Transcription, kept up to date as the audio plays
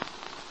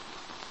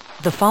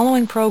The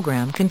following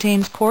program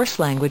contains coarse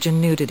language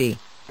and nudity.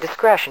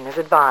 Discretion is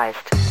advised.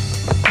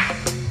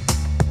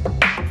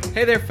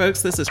 Hey there,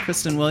 folks. This is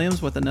Kristen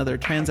Williams with another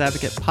Trans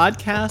Advocate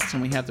podcast,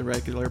 and we have the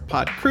regular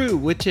pod crew,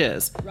 which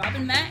is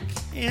Robin Mack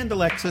and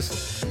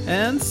Alexis.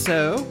 And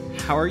so,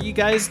 how are you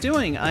guys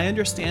doing? I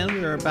understand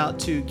we are about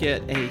to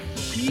get a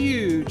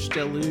huge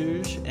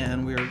deluge,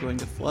 and we are going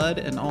to flood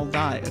and all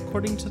die,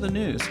 according to the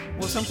news.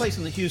 Well, someplace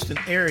in the Houston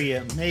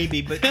area,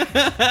 maybe, but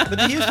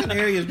the Houston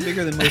area is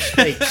bigger than most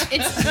states.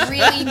 It's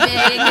really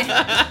big,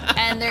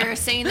 and they're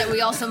saying that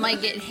we also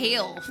might get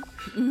hail.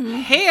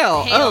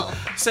 Hail! Hail. Oh,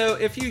 so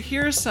if you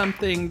hear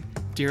something,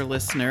 dear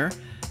listener,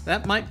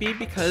 that might be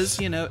because,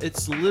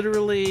 it's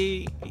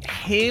literally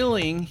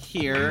hailing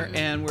here,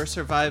 and we're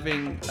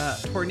surviving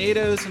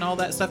tornadoes and all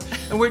that stuff,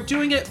 and we're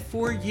doing it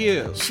for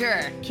you.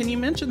 Sure. Can you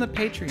mention the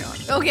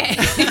Patreon? Okay.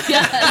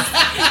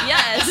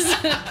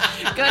 Yes.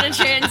 Go to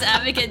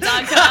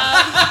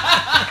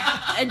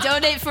transadvocate.com and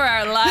donate for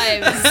our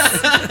lives.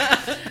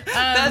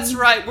 That's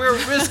right. We're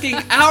risking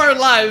our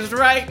lives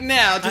right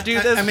now to do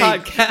this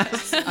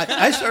podcast.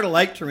 I sort of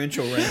like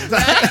torrential rain.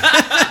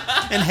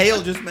 And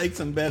hail just makes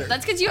them better.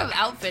 That's because you have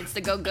outfits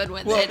that go good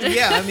with Well, it.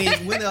 yeah, I mean,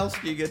 when else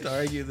do you get to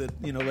argue that,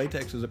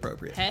 latex is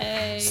appropriate?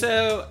 Hey.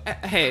 So,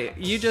 hey,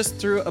 you just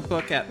threw a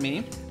book at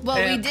me.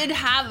 Well, we did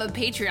have a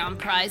Patreon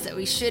prize that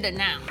we should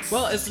announce.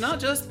 Well, it's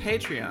not just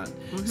Patreon.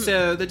 Mm-hmm.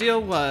 So the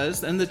deal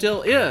was, and the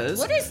deal is...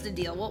 What is the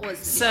deal? What was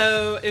the deal?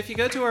 So if you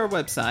go to our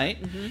website,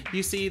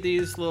 you see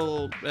these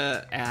little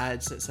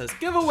ads that says,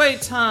 giveaway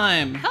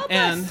time. Help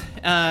us.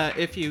 And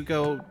if you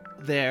go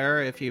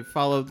there, if you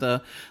follow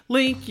the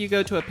link, you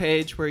go to a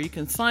page where you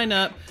can sign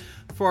up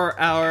for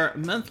our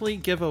monthly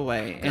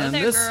giveaway.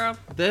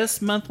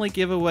 This monthly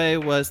giveaway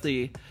was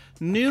the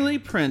newly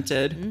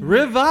printed,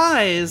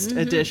 revised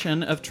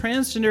edition of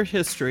Transgender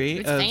History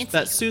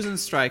that's Susan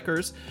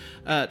Stryker's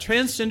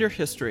Transgender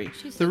History,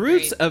 the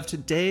roots of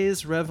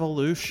today's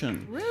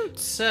revolution.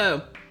 Roots.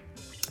 So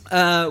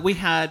we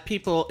had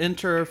people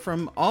enter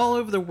from all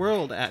over the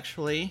world,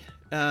 actually,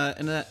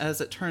 and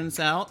as it turns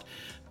out,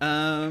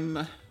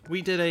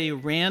 we did a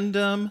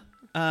random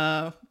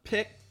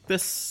pick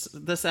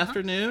this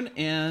afternoon,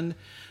 and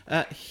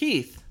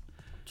Heath.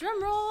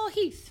 Drumroll,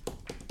 Heath.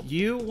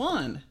 You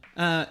won.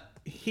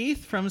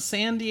 Heath from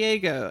San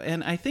Diego,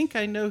 and I think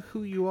I know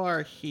who you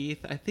are, Heath.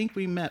 I think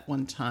we met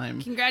one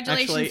time.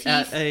 Congratulations,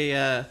 actually, Heath.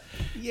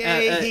 At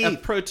a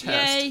Heath.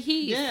 protest. Yay,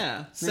 Heath.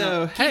 Yeah.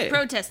 So, hey. Keep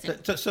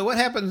protesting. So what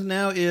happens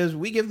now is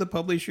we give the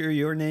publisher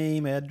your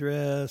name,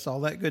 address,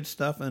 all that good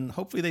stuff, and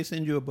hopefully they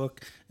send you a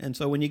book. And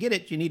so when you get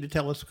it, you need to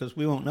tell us because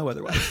we won't know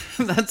otherwise.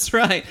 That's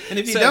right. And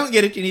if you don't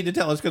get it, you need to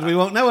tell us because we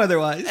won't know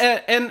otherwise.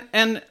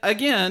 And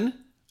again,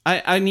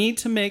 I need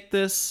to make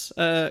this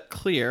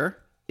clear.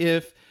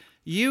 If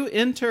you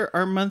enter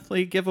our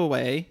monthly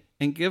giveaway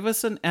and give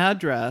us an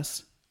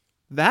address,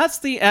 that's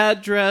the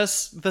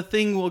address the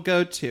thing will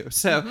go to.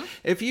 So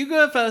if you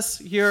give us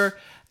your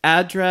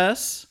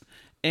address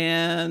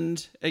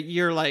and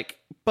you're like,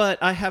 but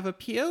I have a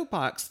P.O.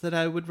 box that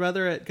I would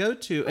rather it go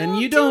to, and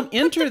you don't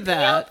enter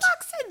that, P.O.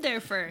 box in there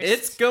first.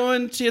 it's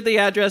going to the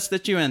address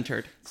that you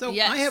entered. So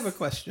Yes. I have a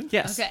question.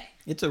 Yes. Okay.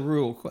 It's a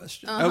rule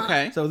question.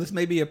 Okay. So this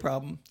may be a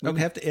problem. We'll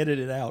have to edit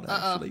it out,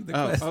 actually. The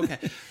question. Okay.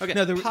 Okay.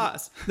 No,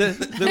 Pause.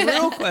 The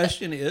real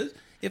question is,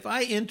 if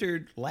I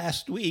entered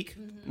last week,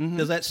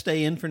 does that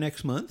stay in for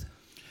next month?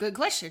 Good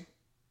question.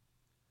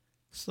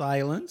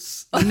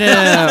 Silence. No,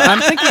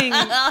 I'm thinking,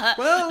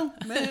 well,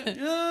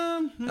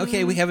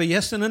 Okay, we have a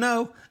yes and a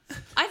no.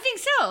 I think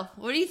so.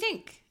 What do you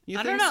think? You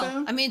I don't think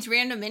know. so? I mean, it's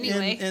random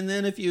anyway. And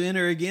then if you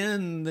enter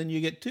again, then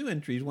you get two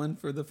entries, one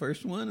for the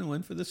first one and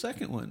one for the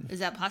second one. Is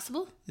that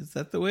possible? Is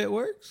that the way it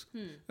works?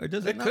 Or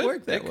does it not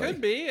work that way? It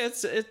could be.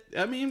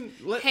 I mean,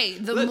 Hey,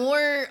 the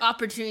more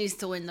opportunities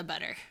to win, the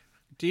better.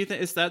 Do you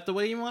think, is that the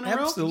way you want to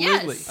roll?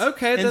 Absolutely. Yes.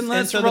 Okay, then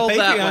let's so roll the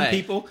that Patreon way.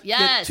 people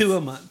Yes. get two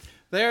a month.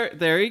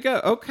 There you go.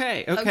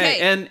 Okay.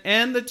 Okay.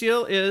 And the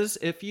deal is,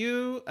 if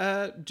you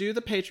do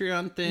the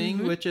Patreon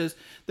thing, which is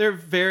there are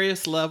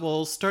various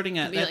levels starting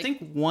at I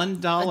think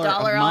 $1 $1 a month.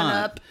 on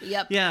up.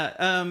 Yep.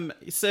 Yeah.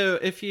 So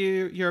if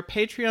you're a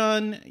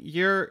Patreon,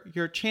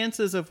 your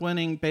chances of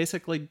winning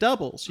basically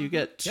doubles. You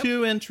get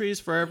two entries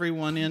for every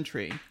one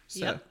entry.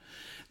 So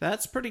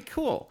that's pretty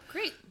cool.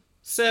 Great.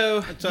 So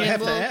I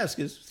have to ask,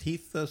 is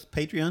Heath a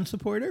Patreon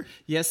supporter?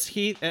 yes,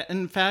 he.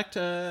 In fact,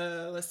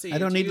 let's see. I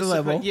don't Do need you the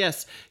level.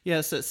 Yes.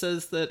 It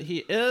says that he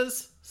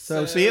is.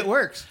 So see, it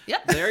works.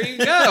 Yep. There you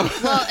go.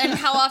 Well, and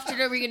how often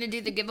are we going to do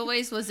the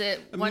giveaways? Was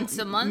it once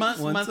a month? Once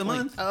a monthly.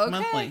 month. Okay.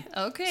 Monthly.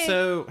 Okay.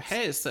 So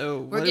hey, We're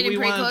what do getting we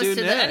pretty want close to do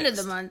to next? the end of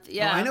the month.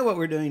 Yeah. Oh, I know what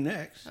we're doing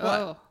next.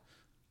 Oh.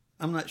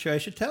 I'm not sure I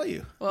should tell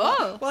you.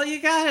 Whoa. Well,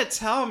 you gotta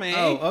tell me.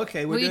 Oh,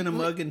 okay. We're We- doing a we-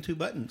 mug and two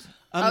buttons.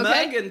 A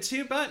Okay. mug and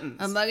two buttons.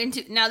 A mug and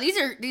two. Now these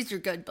are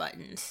good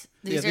buttons.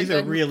 These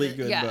are really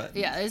good Yeah, buttons.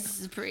 yeah, this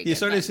is pretty. You good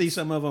sort of buttons. see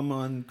some of them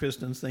on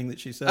Kristen's thing that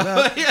she set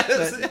up.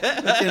 yes.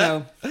 But, you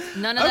know,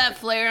 None of that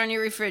flare on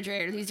your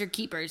refrigerator. These are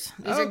keepers.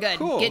 These Oh, are good.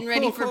 cool, Getting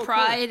ready cool, for cool,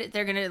 Pride.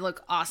 They're gonna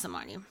look awesome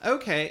on you.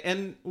 Okay,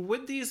 and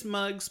would these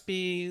mugs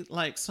be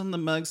like some of the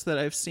mugs that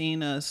I've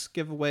seen us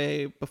give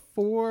away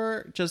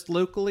before, just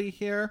locally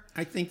here?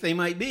 I think they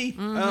might be.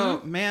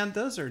 Oh man,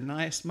 those are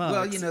nice mugs.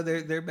 Well, you know,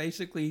 they're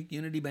basically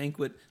Unity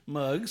Banquet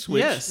mugs,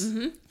 which yes.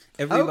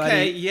 everybody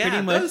Okay, yeah,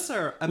 pretty much those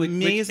are which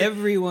amazing.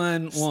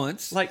 everyone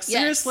wants. Like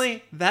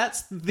seriously,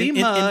 that's the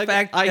in mug.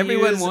 fact, I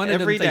everyone use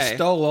wanted every them. day. They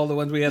stole all the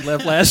ones we had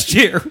left last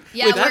year.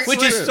 Yeah, which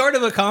we're- is sort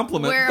of a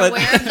compliment. We're but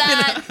aware of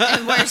that,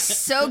 and we're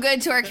so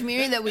good to our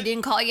community that we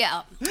didn't call you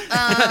out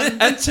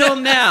Until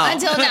now.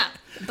 until now.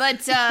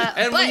 But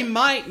And but we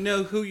might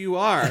know who you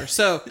are.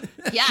 So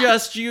Yeah.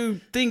 just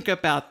you think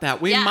about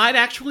that. We Yeah. might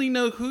actually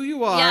know who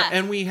you are, Yeah.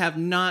 and we have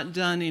not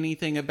done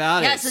anything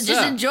about yeah, it. so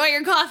just enjoy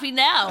your coffee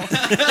now.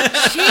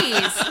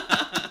 Jeez,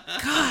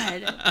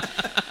 God.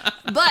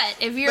 But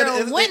if you're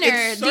but a winner,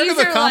 it's sort these of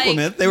a are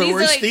compliment. like, They were these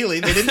worth are like,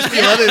 stealing. They didn't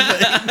steal other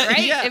things.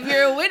 right? Yeah. If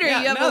you're a winner, you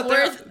have a mug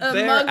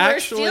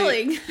worth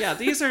stealing. Yeah,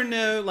 these are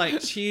no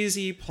like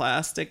cheesy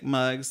plastic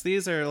mugs.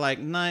 These are like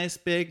nice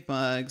big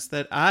mugs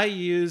that I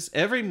use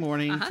every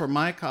morning for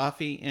my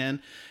coffee and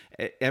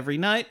every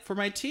night for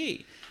my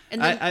tea.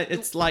 And then-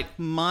 It's like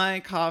my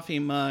coffee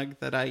mug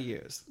that I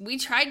use. We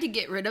tried to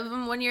get rid of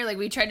them one year. Like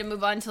we tried to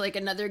move on to like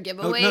another Oh,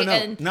 giveaway. no,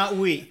 And not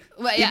we.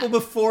 Well, yeah. People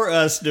before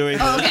us doing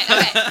oh, this.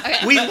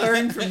 okay. We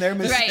learned from their right.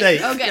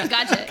 mistakes. Okay.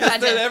 Gotcha. Then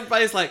Gotcha.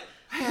 everybody's like,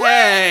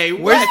 "Hey,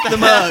 Where's what the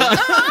mug?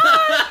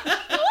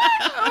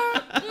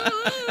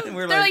 And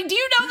we're They're like, do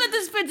you know that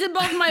this fits in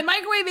both my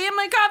microwave and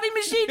my coffee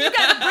machine? You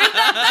got to bring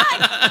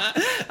that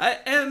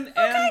back. And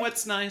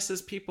what's nice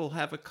is people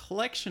have a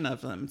collection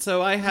of them.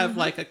 So I have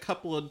like a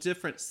couple of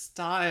different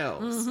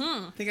styles.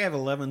 I think I have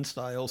 11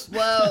 styles.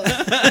 Whoa,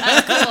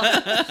 that's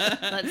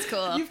cool. That's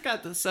cool. You've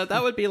got this. So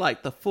that would be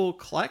like the full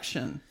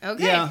collection.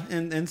 Okay. Yeah,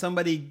 and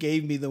somebody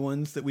gave me the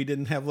ones that we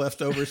didn't have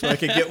left over so I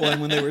could get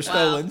one when they were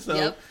stolen. So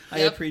Yep, I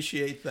yep.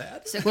 appreciate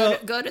that. So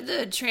go to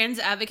the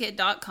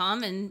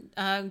transadvocate.com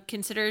and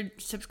consider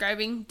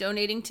subscribing,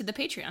 donating to the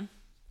Patreon.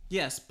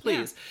 Yes,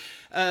 please.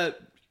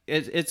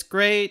 It's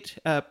great.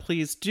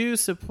 Please do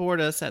support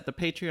us at the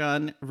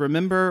Patreon.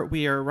 Remember,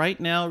 we are right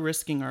now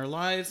risking our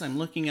lives. I'm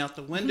looking out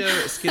the window.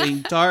 It's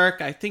getting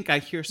dark. I think I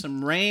hear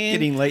some rain.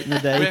 Getting late in the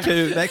day,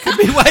 too. That could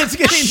be why it's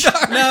getting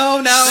dark.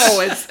 No,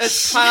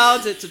 it's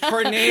clouds. It's a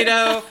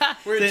tornado.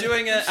 We're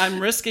doing it.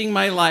 I'm risking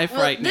my life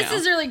right this now.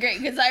 is really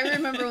great because I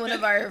remember one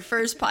of our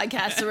first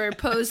podcasts where we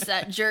post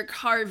that jerk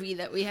Harvey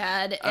that we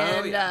had,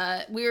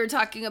 and we were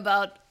talking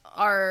about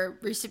our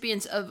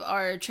recipients of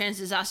our Trans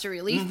Disaster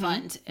Relief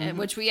Fund,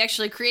 which we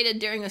actually created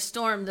during a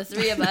storm, the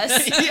three of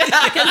us.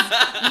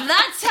 Because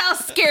that's how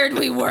scared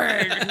we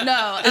were.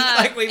 No,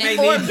 like we may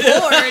or need this.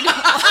 bored,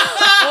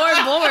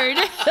 or bored.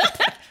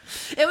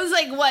 It was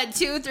like what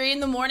 2, 3 in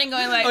the morning,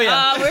 going like,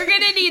 we're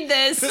gonna need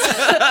this.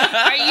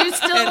 Are you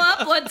still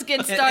up? Let's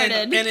get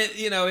started. And it,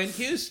 in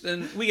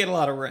Houston, we get a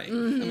lot of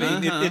rain. I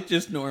mean, it's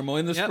just normal.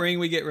 In the spring,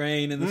 we get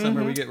rain. In the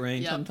summer, we get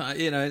rain Yep. sometimes.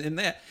 And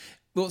that.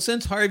 Well,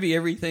 since Harvey,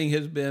 everything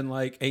has been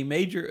like a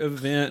major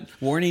event,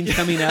 warnings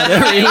coming out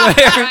everywhere.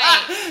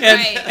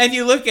 Right. And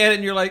you look at it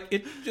and you're like,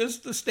 it's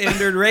just a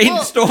standard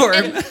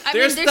rainstorm.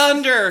 There's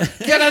thunder.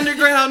 Get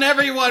underground,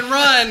 everyone,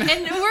 run.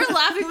 And we're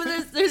laughing,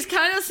 but there's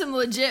kind of some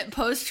legit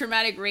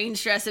post-traumatic rain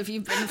stress if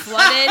you've been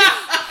flooded.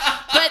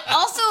 But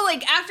also,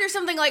 like, after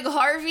something like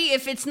Harvey,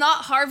 if it's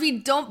not Harvey,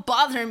 don't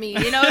bother me.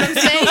 You know what I'm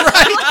saying?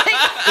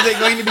 Is it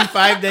going to be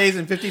 5 days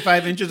and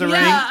 55 inches of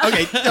Yeah. rain?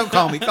 Okay, don't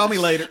call me. Call me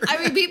later. I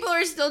mean, people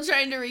are still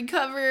trying to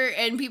recover,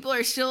 and people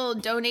are still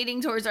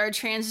donating towards our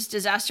Trans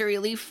Disaster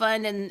Relief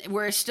Fund, and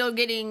we're still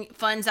getting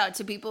funds out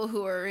to people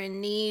who are in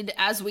need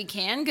as we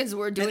can, because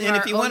we're doing And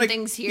our if you own want to,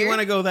 things you here.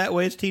 want to go that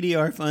way, it's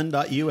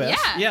tdrfund.us.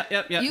 Yeah.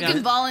 Yeah. You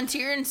can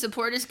volunteer and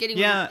support us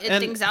getting and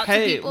things out to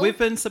hey, people. we've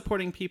been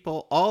supporting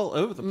people all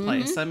over the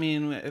place. I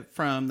mean,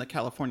 from the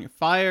California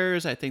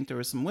fires, I think there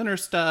was some winter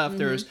stuff.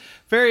 There was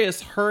various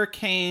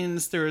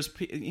hurricanes. There was,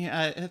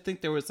 I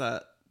think there was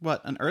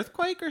an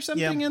earthquake or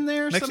something in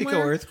there Mexico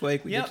somewhere?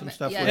 earthquake. We did some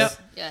stuff yes,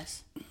 with.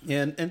 yes.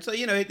 And so,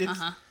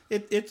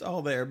 it's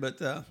all there.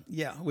 But,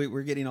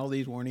 we're getting all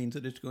these warnings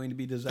that it's going to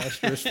be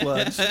disastrous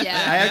floods. Yeah.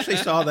 I actually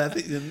saw that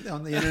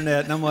on the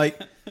internet, and I'm like,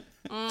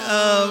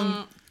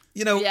 our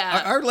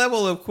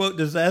level of, quote,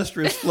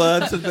 disastrous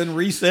floods has been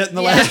reset in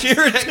the last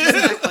year or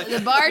two. The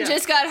bar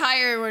just got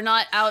higher. We're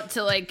not out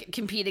to like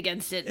compete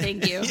against it.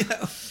 Thank you.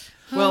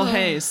 Well,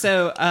 hey,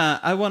 so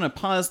I want to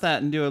pause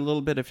that and do a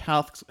little bit of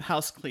house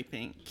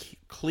cleeping.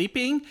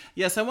 Cleeping?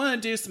 Yes, I want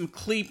to do some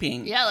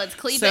cleeping. Yeah, let's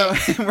cleep so,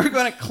 it. we're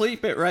going to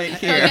cleep it right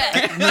here.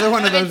 Okay. Another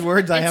one of those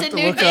words I have to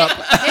look up.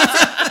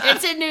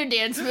 It's a new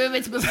dance move.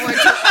 It's before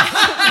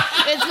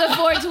it's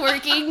before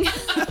twerking.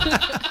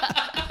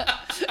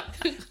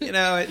 You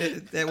know,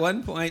 at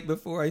one point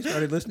before I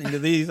started listening to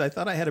these, I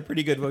thought I had a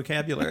pretty good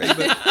vocabulary,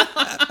 but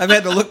I've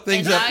had to look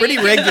things up pretty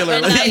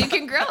regularly. And now you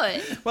can grow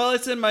it. Well,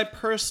 it's in my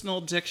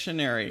personal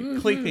dictionary,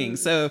 cleeping.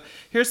 So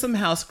here's some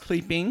house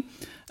cleeping.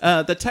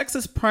 The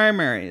Texas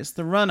primaries,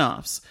 the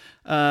runoffs.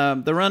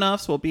 The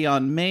runoffs will be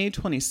on May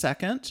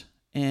 22nd,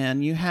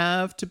 and you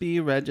have to be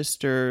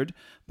registered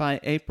by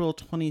April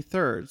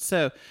 23rd.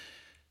 So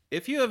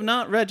if you have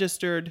not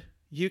registered,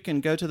 you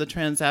can go to the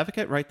Trans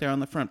Advocate right there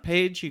on the front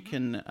page. You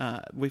can,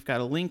 we've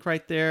got a link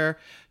right there.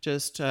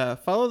 Just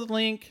follow the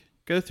link,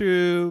 go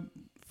through,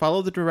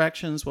 follow the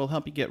directions. We'll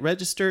help you get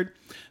registered.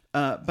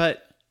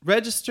 But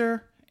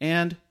register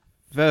and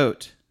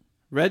vote.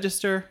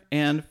 Register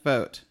and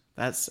vote.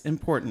 That's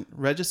important.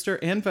 Register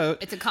and vote.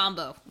 It's a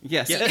combo.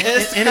 Yes. Yeah.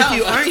 And if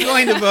you aren't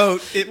going to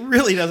vote, it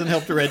really doesn't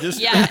help to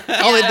register. Yeah.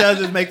 All it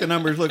does is make the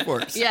numbers look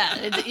worse. Yeah,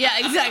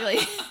 exactly.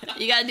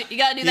 You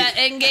gotta do that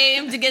end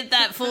game to get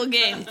that full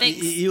game.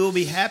 Thanks. You will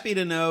be happy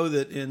to know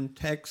that in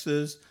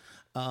Texas,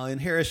 in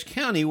Harris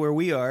County, where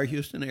we are,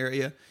 Houston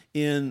area,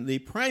 in the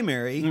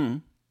primary,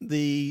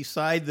 the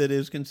side that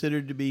is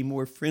considered to be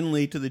more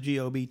friendly to the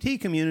GLBT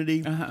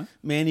community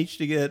managed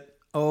to get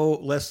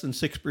less than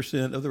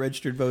 6% of the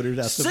registered voters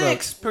out to vote.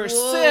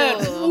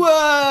 6%.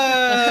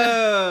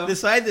 Whoa. The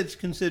side that's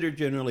considered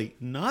generally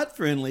not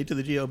friendly to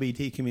the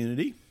GLBT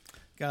community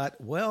got,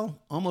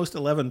 almost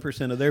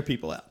 11% of their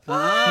people out.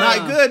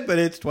 Not good, but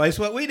it's twice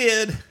what we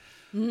did.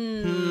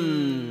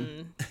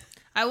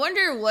 I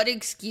wonder what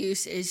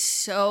excuse is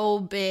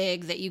so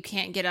big that you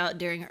can't get out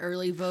during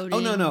early voting.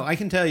 Oh, no, I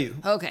can tell you.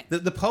 Okay.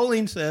 The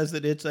polling says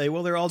that it's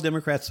they're all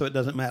Democrats, so it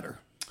doesn't matter.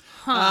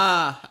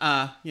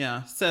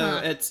 Yeah.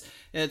 So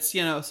it's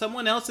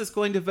someone else is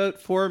going to vote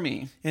for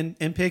me.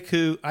 And pick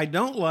who I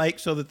don't like,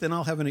 so that then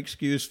I'll have an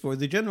excuse for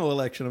the general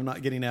election of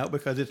not getting out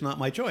because it's not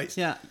my choice.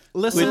 Yeah.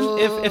 Listen,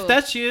 if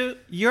that's you,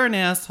 you're an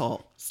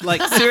asshole.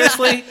 Like,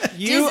 seriously,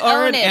 you Just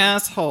are own an it.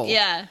 asshole.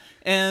 Yeah.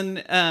 And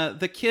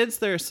the kids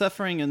that are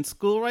suffering in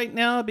school right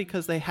now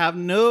because they have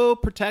no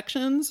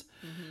protections,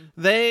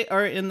 they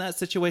are in that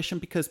situation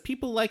because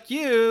people like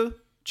you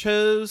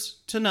chose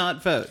to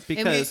not vote.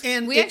 Because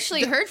We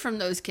actually heard from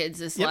those kids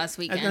this last I was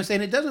weekend. going to say,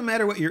 and it doesn't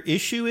matter what your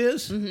issue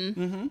is.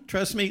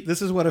 Trust me,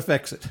 this is what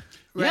affects it.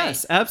 Right.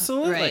 yes,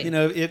 absolutely. Right. You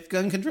know, if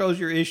gun control is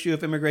your issue,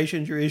 if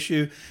immigration is your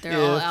issue,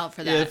 They're all out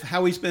for that. If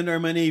how we spend our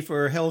money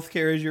for health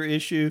care is your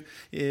issue,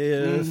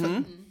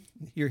 if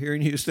you're here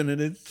in Houston and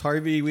it's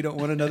Harvey, we don't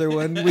want another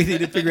one, we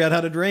need to figure out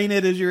how to drain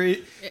it.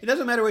 It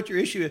doesn't matter what your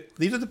issue is.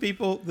 These are the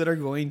people that are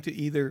going to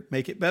either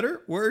make it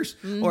better, worse,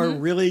 or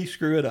really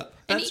screw it up.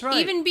 And That's right.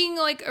 Even being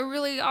like a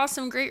really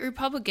awesome, great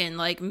Republican,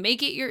 like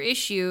make it your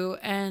issue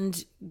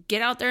and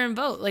get out there and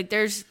vote. Like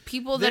there's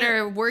people that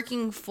are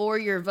working for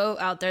your vote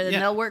out there, that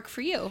they'll work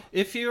for you.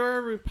 If you're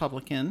a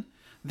Republican,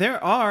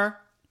 there are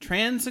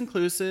trans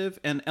inclusive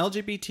and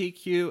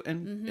LGBTQ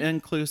and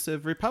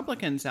inclusive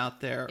Republicans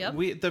out there.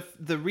 Yep.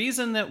 The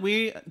reason that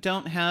we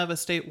don't have a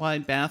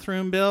statewide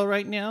bathroom bill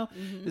right now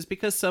is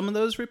because some of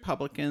those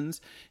Republicans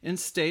in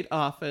state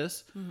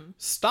office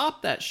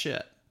stop that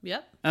shit.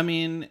 Yep. I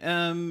mean,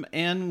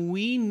 and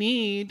we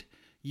need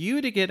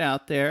you to get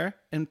out there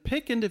and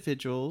pick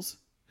individuals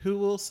who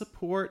will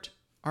support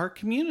our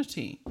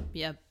community.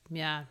 Yep.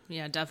 Yeah,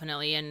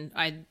 definitely. And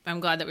I'm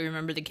glad that we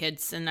remember the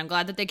kids, and I'm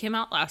glad that they came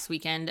out last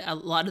weekend. A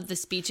lot of the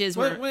speeches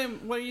were...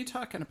 What are you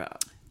talking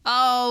about?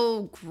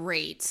 Oh,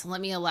 great.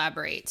 Let me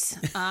elaborate.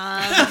 Did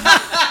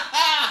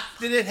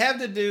it have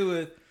to do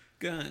with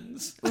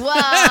guns?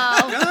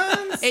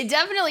 Well, it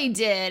definitely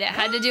did. It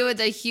had to do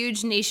with a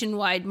huge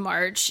nationwide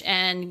march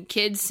and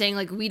kids saying,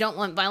 like, we don't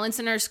want violence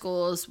in our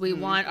schools. We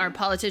want our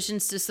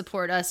politicians to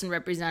support us and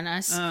represent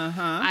us.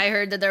 I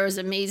heard that there was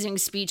amazing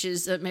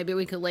speeches that maybe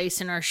we could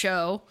lace in our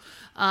show.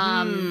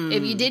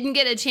 If you didn't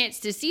get a chance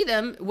to see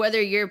them, whether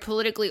you're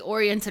politically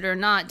oriented or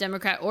not,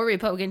 Democrat or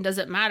Republican,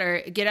 doesn't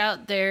matter. Get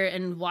out there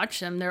and watch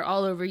them. They're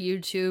all over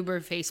YouTube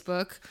or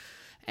Facebook.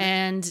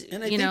 And I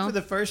think for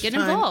the first get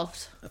time,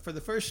 involved. For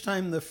the first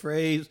time, the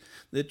phrase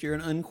that you're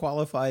an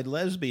unqualified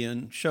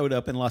lesbian showed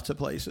up in lots of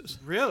places.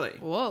 Really?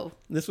 Whoa.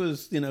 This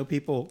was,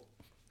 people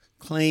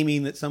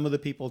claiming that some of the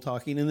people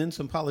talking, and then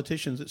some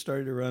politicians that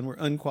started to run were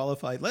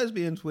unqualified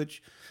lesbians,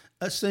 which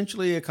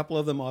essentially a couple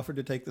of them offered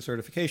to take the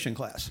certification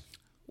class.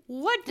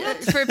 What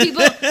for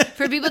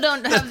people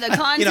don't have the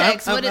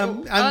context?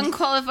 I'm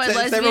unqualified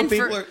several lesbian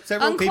people for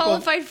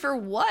unqualified for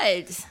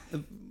what?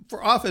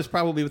 For office,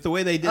 probably, but the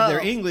way they did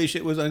their English,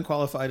 it was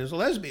unqualified as a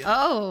lesbian.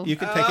 Oh. You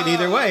could take it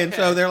either way. And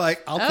so they're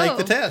like, I'll take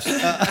the test.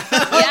 Yeah.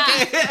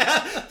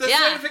 The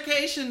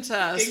certification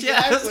test.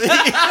 Exactly.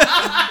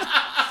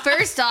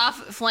 First off,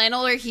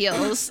 flannel or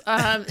heels.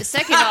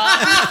 Second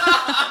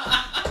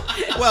off,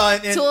 Well,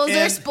 tools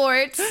or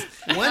sports.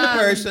 One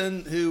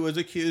person who was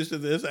accused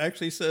of this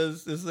actually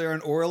says, "Is there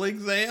an oral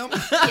exam?"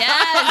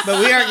 Yes. But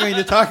we aren't going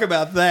to talk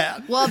about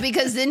that. Well,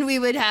 because then we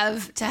would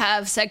have to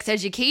have sex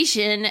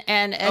education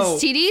and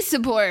STD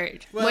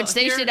support, Well, which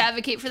they here- should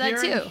advocate for that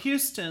here in too.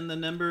 Houston, the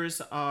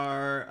numbers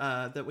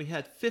are that we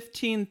had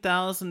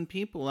 15,000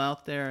 people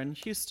out there in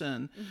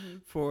Houston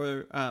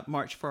for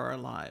March for Our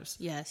Lives.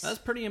 Yes. That's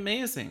pretty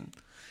amazing.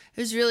 It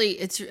was really,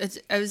 it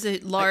was a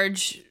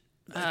large.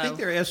 I think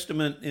their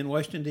estimate in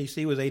Washington,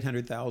 D.C. was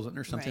 800,000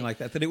 or something Right.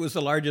 like that it was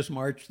the largest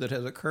march that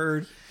has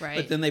occurred. Right.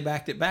 But then they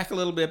backed it back a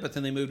little bit, but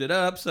then they moved it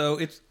up. So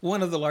it's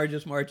one of the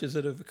largest marches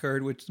that have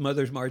occurred, which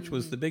Mother's March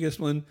was the biggest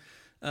one.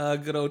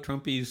 Good old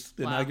Trumpy's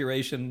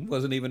inauguration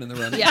wasn't even in the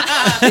running.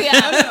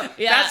 Yeah.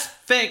 That's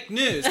fake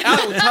news.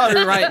 I will tell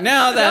you right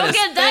now that Don't is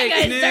get that fake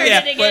guy news.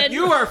 started again.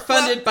 You are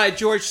funded by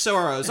George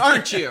Soros,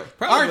 aren't you?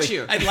 Probably. Aren't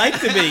you? I'd like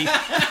to be.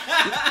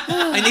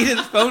 I need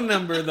his phone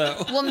number,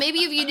 though. Well, maybe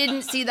if you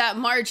didn't see that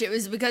march, it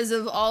was because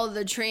of all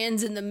the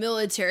trans and the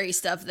military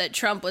stuff that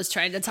Trump was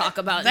trying to talk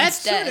about That's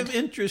instead. sort of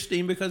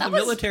interesting because the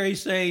was-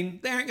 military's saying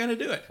they aren't going to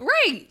do it.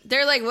 Right.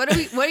 They're like, what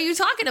are you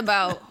talking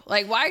about?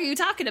 Like, why are you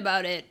talking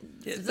about it?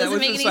 It that doesn't was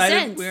make any decided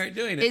sense. we aren't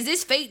doing it. Is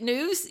this fake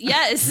news?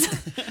 Yes.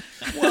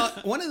 Well,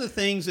 one of the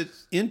things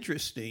that's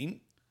interesting,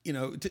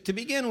 to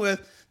begin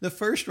with, the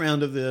first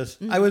round of this,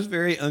 I was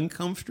very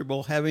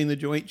uncomfortable having the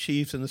Joint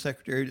Chiefs and the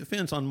Secretary of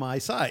Defense on my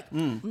side.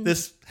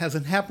 This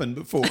hasn't happened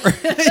before.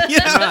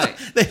 Right.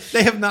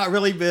 They have not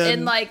really been.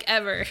 In like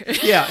ever.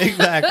 Yeah,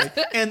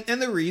 exactly. And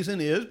the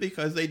reason is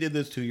because they did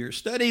this 2-year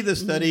study. The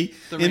study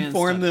The RAND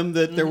informed study. them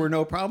that there were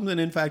no problems, and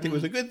in fact, it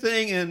was a good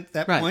thing. And at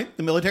that Right. point,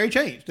 the military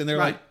changed, and they're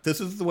Right. like,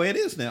 "This is the way it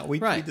is now." We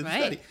Right. did the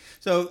Right. study.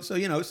 So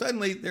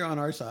suddenly they're on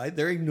our side.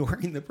 They're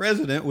ignoring the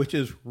president, which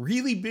is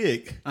really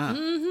big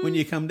when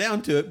you come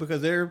down to it,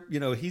 because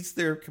he's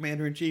their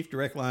commander in chief,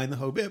 direct line, the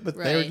whole bit. But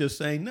they're Right. just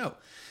saying no.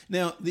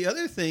 Now, the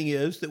other thing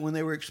is that when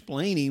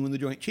the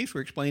Joint Chiefs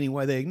were explaining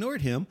why they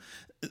ignored him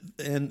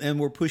and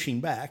were pushing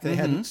back, they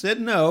hadn't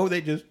said no,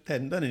 they just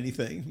hadn't done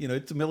anything.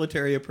 It's a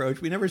military approach.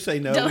 We never say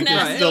no, Don't we just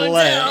ask, don't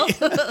delay.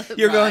 tell.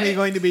 You're Right.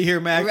 going to be here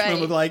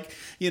maximum Right.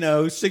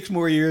 of 6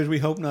 more years. We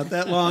hope not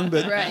that long,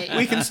 but Right.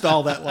 we can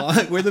stall that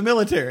long. We're the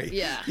military.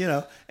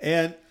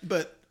 Yeah.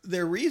 But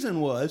their reason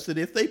was that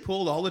if they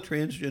pulled all the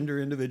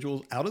transgender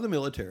individuals out of the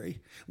military,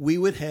 we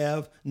would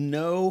have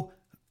no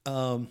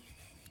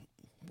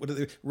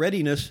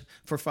readiness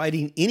for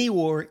fighting any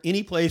war,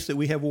 any place that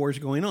we have wars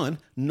going on,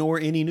 nor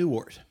any new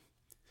wars.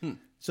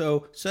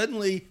 So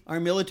suddenly our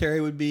military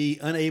would be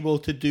unable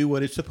to do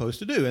what it's supposed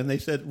to do. And they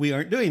said, we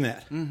aren't doing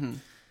that.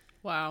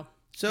 Wow.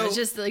 So It's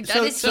just like,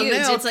 that is huge.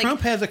 now It's like,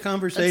 Trump has a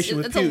conversation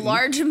with that's Putin. a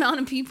large amount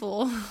of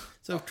people.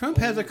 So Trump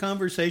has a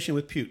conversation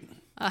with Putin.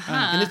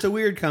 And it's a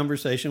weird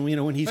conversation,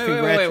 when he's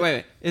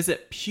Wait. Is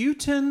it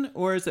Putin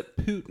or is it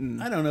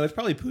Putin? I don't know. It's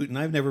probably Putin.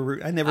 I never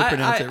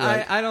pronounce it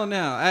right. I don't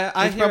know.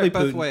 I It's hear probably it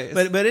both Putin.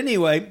 ways. But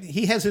anyway,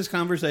 he has his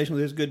conversation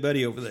with his good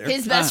buddy over there.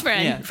 His best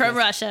friend yeah, from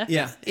Russia.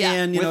 Yeah. Yeah.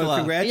 And, With love.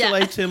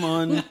 congratulates him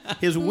on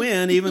his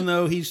win, even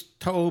though he's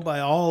told by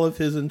all of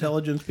his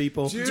intelligence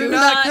people Do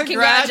not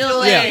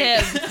congratulate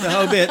him. the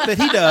whole bit, but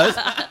he does.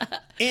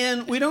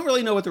 And we don't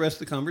really know what the rest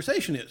of the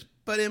conversation is.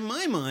 But in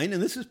my mind,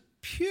 and this is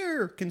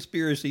pure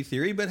conspiracy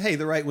theory, but hey,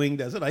 the right wing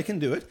does it. I can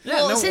do it. Yeah,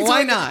 no, since why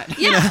we're- not?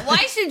 Yeah, why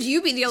should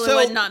you be the only So-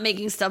 one not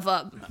making stuff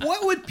up?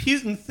 What would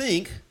Putin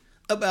think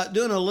about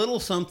doing a little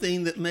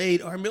something that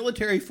made our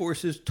military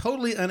forces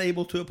totally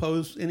unable to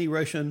oppose any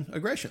Russian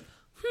aggression?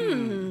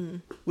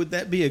 Would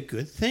that be a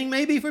good thing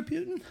maybe for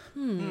Putin?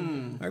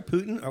 Or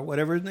Putin, or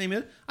whatever his name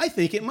is? I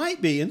think it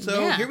might be. And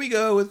so Yeah. here we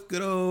go with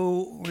good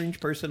old orange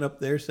person up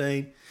there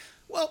saying,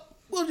 well,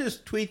 we'll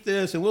just tweet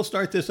this and we'll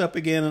start this up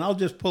again and I'll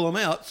just pull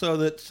them out so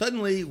that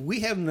suddenly we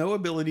have no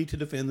ability to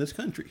defend this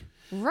country.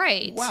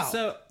 Right. Wow.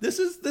 So- this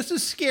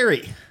is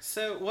scary.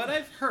 So what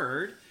I've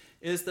heard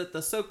is that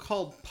the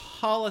so-called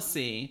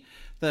policy,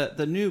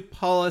 the new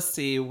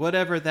policy,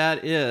 whatever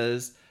that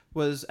is,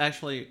 was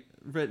actually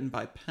written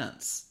by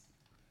Pence.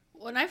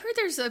 Well, I've heard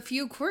there's a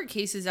few court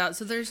cases out,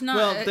 so there's not.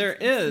 Well, there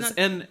it's is, not-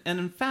 and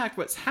in fact,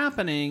 what's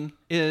happening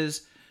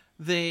is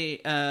the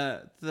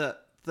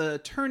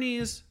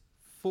attorneys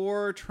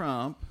for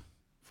Trump,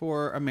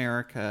 for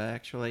America,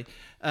 actually,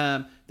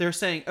 they're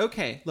saying,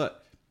 okay, look,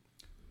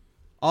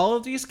 all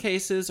of these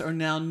cases are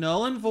now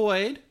null and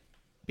void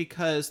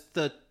because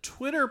the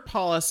Twitter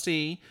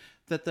policy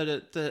that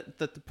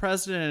the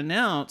president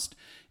announced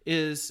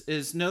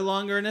is no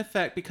longer in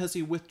effect because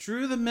he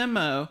withdrew the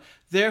memo.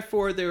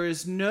 Therefore, there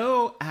is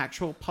no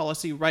actual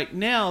policy right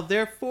now.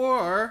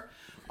 Therefore,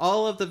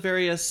 all of the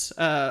various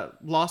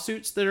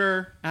lawsuits that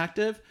are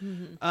active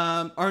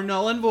are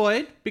null and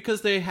void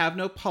because they have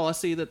no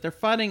policy that they're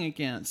fighting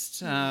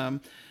against.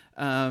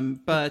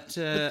 But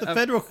The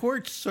federal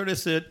courts sort of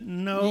said,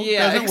 no, it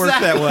yeah, doesn't work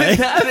that way.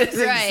 That is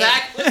Right.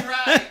 exactly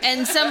right.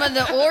 And some of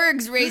the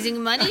orgs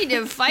raising money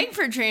to fight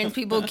for trans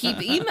people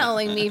keep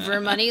emailing me for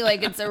money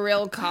like it's a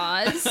real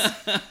cause.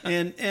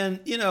 And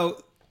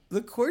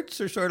the courts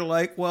are sort of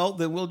like, well,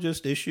 then we'll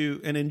just issue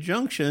an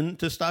injunction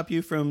to stop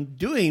you from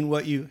doing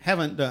what you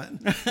haven't done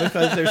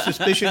because there's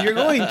suspicion you're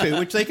going to,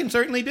 which they can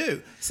certainly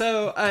do.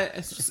 So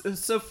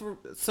for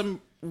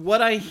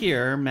what I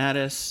hear,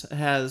 Mattis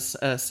has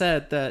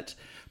said that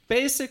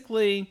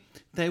basically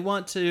they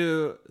want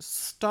to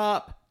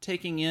stop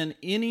taking in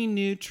any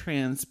new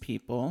trans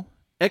people,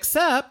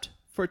 except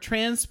for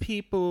trans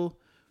people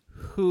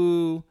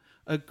who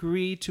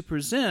agree to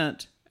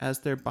present as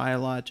their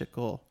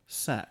biological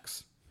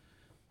sex,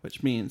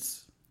 which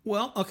means...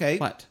 Well, okay.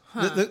 What?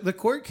 The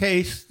court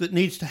case that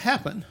needs to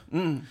happen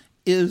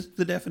is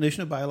the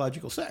definition of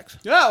biological sex.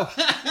 Oh!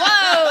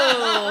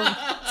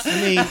 Whoa!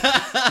 I mean,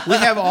 we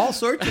have all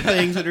sorts of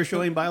things that are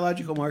showing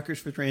biological markers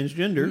for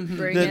transgender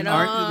Bring that it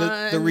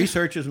the on.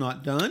 research is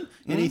not done.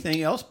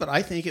 Anything else? But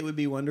I think it would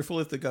be wonderful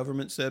if the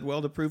government said,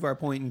 well, to prove our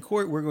point in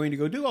court, we're going to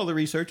go do all the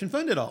research and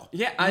fund it all.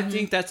 Yeah, I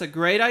think that's a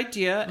great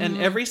idea. And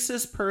every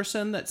cis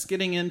person that's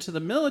getting into the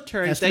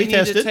military, Has to they be need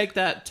to tested. take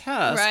that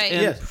test Right.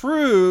 and Yes.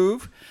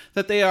 prove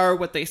that they are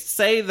what they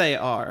say they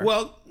are.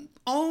 Well,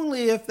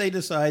 only if they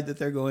decide that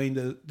they're going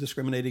to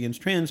discriminate against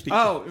trans people.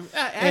 Oh,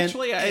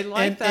 actually, I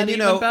like that you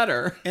even know,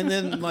 better. And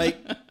then, like,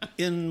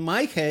 in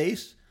my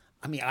case,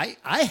 I mean,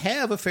 I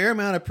have a fair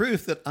amount of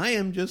proof that I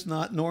am just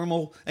not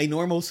a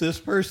normal cis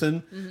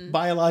person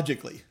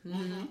biologically.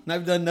 And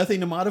I've done nothing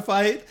to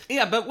modify it.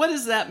 Yeah, but what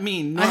does that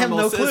mean? I have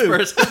Normal no cis clue.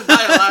 person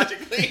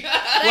biologically.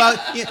 Well,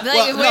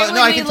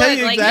 no, I can tell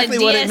you exactly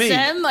what it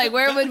means. Like,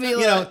 where would we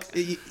You know,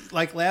 look?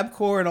 like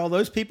LabCorp and all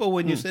those people,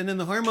 when you send in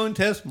the hormone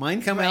test,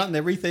 mine come out and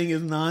everything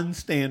is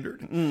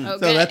non-standard. So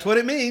Okay. that's what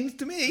it means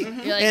to me.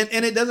 You're like-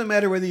 And it doesn't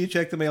matter whether you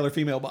check the male or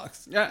female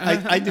box.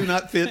 I do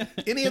not fit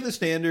any of the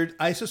standard.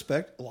 I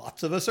suspect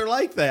lots of us are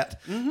like that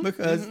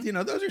because, you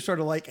know, those are sort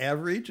of like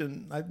average,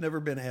 and I've never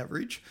been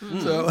average.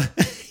 So,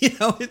 you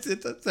know, it's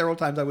several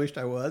times I wished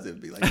I was.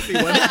 It'd be wonderful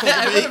I would to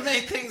have be.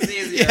 made things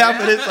easier. Yeah,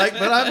 but it's like,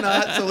 but I'm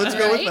not. So let's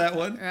go with Right? that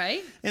one.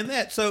 Right? And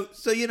that, so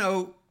you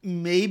know,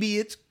 maybe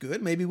it's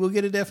good. Maybe we'll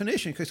get a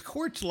definition because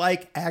courts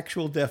like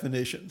actual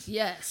definitions.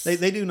 Yes.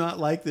 They do not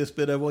like this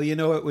bit of, well, you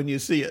know it when you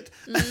see it.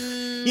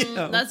 You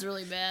know? That's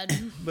really bad.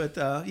 But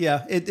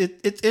yeah,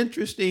 it's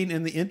interesting,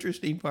 and the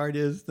interesting part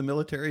is the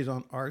military's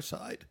on our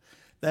side.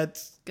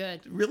 That's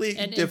Good. really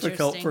And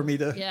difficult for me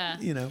to, Yeah.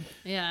 you know.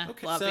 Yeah. So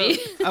Floppy.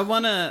 I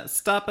want to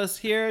stop us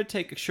here,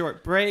 take a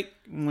short break.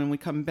 When we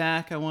come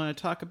back, I want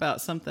to talk about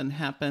something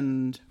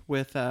happened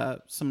with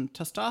some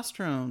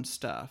testosterone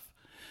stuff.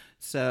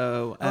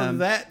 So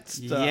That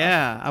stuff.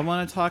 Yeah, I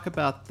want to talk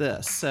about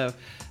this. So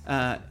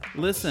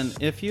listen,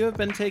 if you have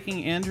been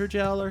taking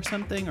androgel or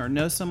something, or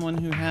know someone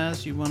who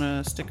has, you want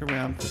to stick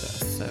around for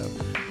this. So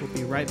we'll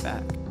be right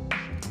back.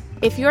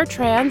 If you're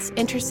trans,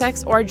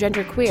 intersex, or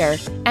genderqueer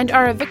and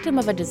are a victim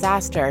of a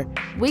disaster,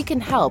 we can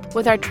help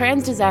with our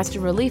Trans Disaster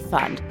Relief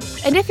Fund.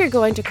 And if you're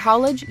going to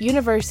college,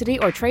 university,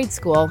 or trade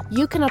school,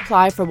 you can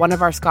apply for one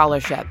of our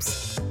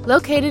scholarships.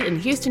 Located in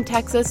Houston,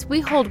 Texas, we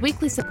hold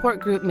weekly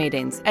support group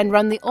meetings and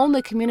run the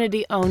only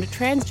community-owned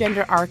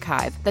transgender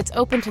archive that's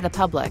open to the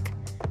public.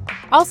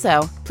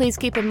 Also, please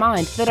keep in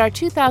mind that our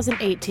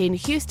 2018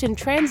 Houston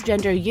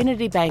Transgender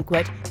Unity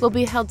Banquet will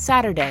be held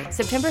Saturday,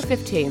 September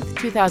 15th,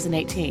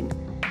 2018.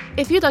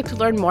 If you'd like to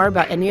learn more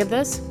about any of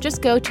this,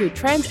 just go to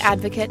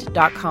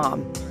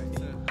transadvocate.com.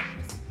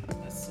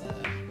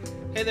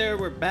 Hey there,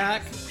 we're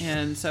back,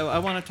 and so I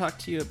want to talk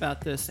to you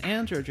about this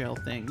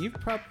androgel thing. You've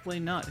probably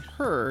not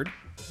heard,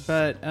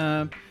 but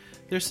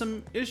there's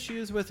some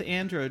issues with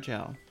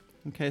androgel.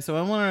 Okay, so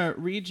I want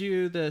to read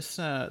you this.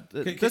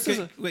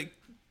 Wait.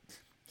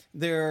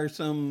 There are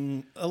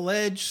some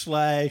alleged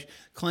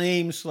 /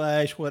 claim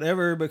 /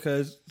 whatever,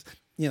 because,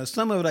 you know,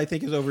 some of it I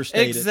think is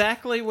overstated.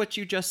 Exactly what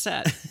you just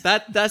said.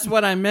 That's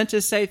what I meant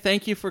to say.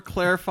 Thank you for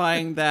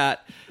clarifying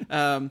that.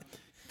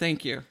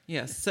 Thank you.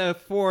 Yes. So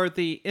for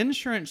the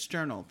Insurance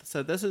Journal,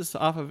 so this is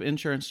off of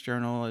Insurance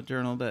Journal, a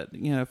journal that,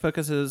 you know,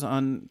 focuses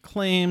on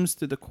claims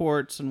through the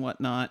courts and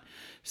whatnot.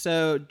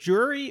 So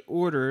jury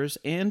orders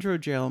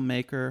androgel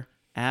maker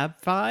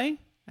AbbVie,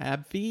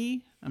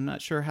 I'm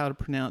not sure how to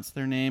pronounce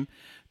their name,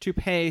 to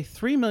pay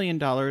 $3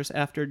 million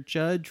after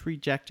judge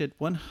rejected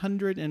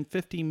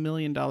 $150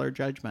 million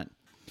judgment.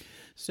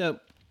 So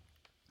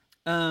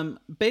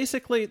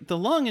basically, the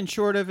long and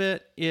short of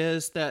it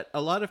is that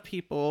a lot of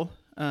people,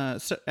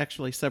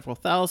 actually several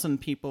thousand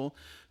people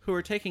who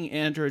are taking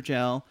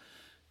androgel,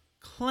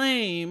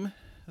 claim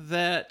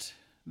that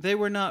they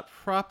were not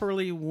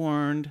properly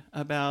warned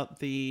about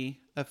the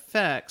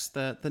effects,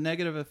 the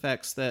negative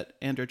effects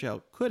that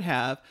androgel could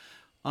have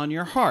on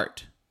your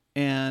heart,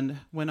 and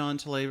went on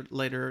to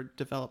later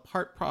develop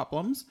heart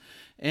problems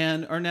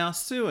and are now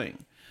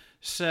suing.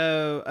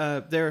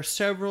 So there are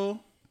several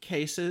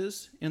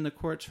cases in the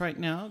courts right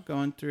now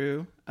going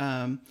through.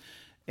 So,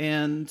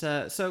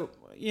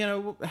 you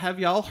know, have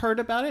y'all heard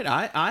about it?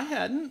 I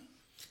hadn't.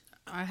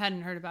 I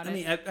hadn't heard about it. I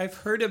mean, I've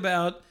heard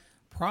about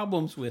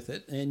problems with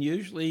it, and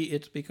usually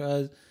it's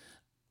because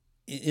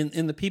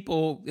in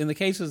the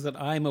cases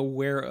that I'm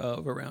aware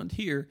of around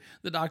here,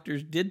 the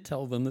doctors did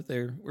tell them that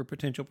there were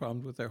potential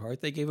problems with their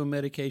heart. They gave them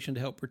medication to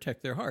help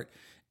protect their heart.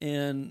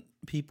 And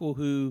people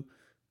who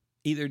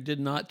either did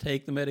not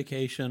take the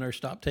medication or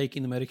stopped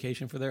taking the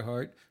medication for their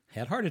heart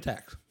had heart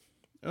attacks.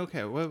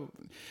 Okay, well,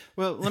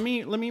 let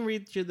me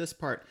read you this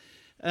part.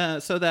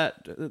 So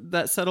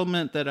that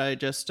settlement that I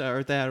just,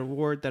 or that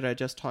award that I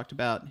just talked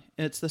about,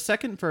 it's the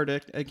second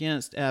verdict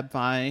against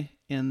AbbVie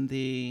in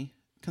the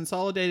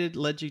consolidated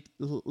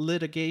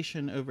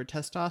litigation over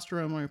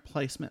testosterone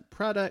replacement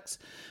products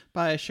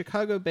by a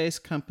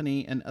Chicago-based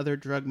company and other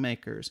drug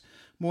makers.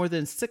 More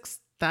than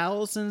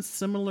 6,000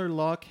 similar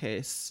law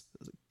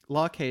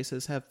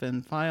cases have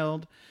been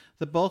filed,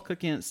 the bulk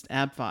against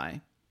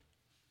AbbVie.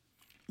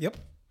 Yep.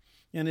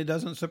 And it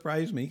doesn't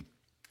surprise me.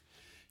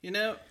 You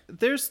know,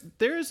 there's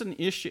an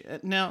issue.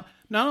 Now,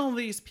 not all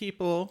these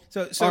people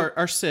So-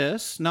 are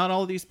cis. Not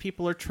all these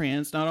people are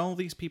trans. Not all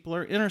these people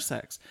are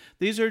intersex.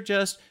 These are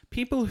just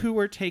people who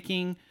are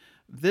taking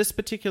this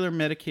particular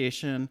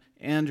medication,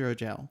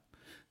 Androgel.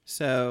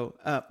 So,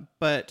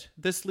 but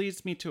this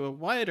leads me to a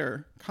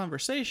wider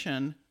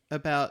conversation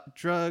about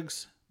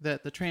drugs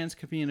that the trans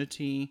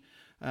community,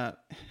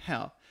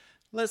 hell,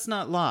 let's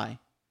not lie.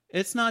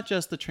 It's not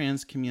just the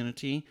trans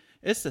community.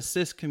 It's the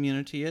cis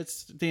community.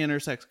 It's the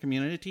intersex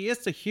community.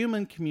 It's the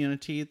human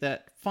community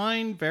that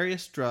find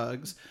various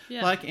drugs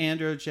like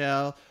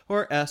Androgel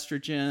or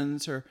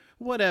estrogens or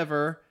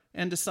whatever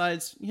and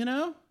decides, you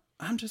know,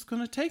 I'm just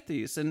going to take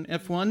these. And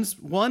if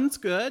one's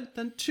good,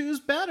 then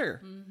two's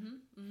better.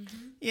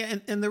 Yeah,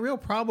 and the real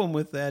problem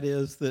with that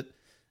is that,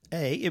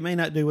 A, it may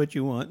not do what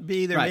you want.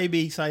 B, there may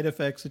be side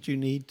effects that you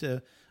need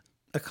to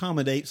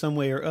accommodate some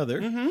way or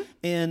other.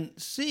 And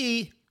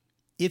C,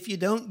 if you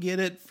don't get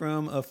it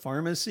from a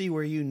pharmacy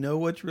where you know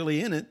what's really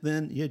in it,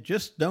 then you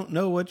just don't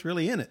know what's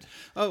really in it.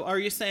 Oh, are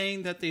you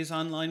saying that these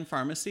online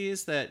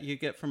pharmacies that you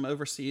get from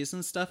overseas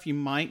and stuff, you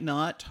might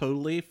not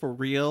totally for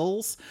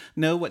reals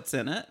know what's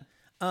in it?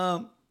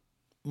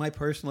 My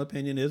personal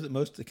opinion is that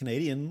most of the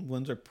Canadian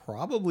ones are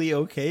probably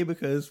okay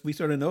because we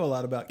sort of know a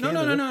lot about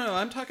Canada. No.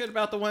 I'm talking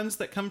about the ones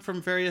that come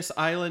from various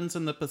islands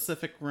in the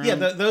Pacific Rim. Yeah,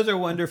 those are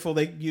wonderful.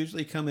 They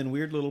usually come in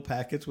weird little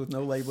packets with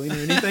no labeling or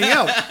anything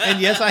else. And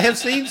yes, I have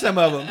seen some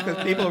of them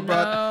because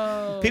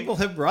people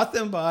have brought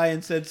them by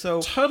and said,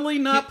 so Totally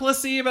not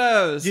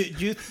placebos.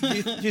 do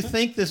you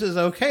think this is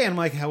okay? And I'm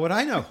like, how would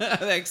I know?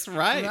 That's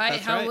right. Right?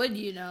 That's How right. would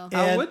you know?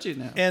 How would you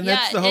know? And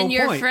that's the whole and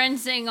your point. friend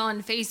saying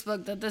on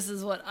Facebook that this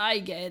is what I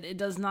get, it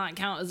does not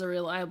count as a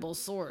reliable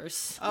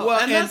source. Oh, Well,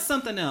 and and- that's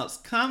something else.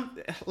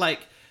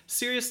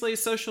 Seriously,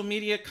 social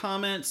media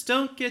comments.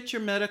 Don't get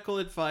your medical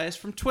advice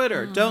from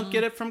Twitter. Don't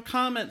get it from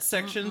comment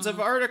sections of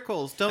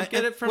articles. Don't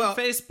get it from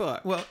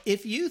Facebook. Well,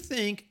 if you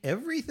think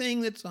everything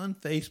that's on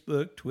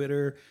Facebook,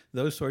 Twitter,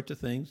 those sorts of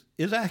things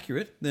is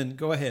accurate, then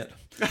go ahead.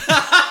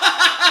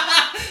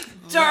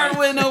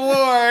 Darwin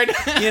Award.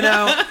 You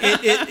know,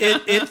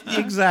 it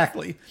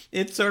exactly.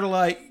 It's sort of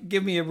like,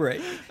 give me a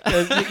break.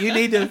 'Cause you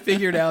need to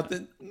figure it out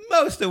that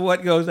most of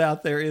what goes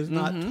out there is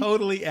not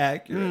totally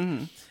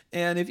accurate.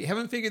 And if you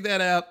haven't figured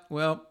that out,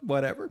 well,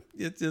 whatever.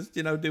 It's just,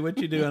 do what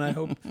you do, and I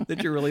hope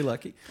that you're really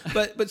lucky.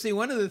 But see,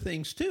 one of the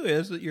things, too,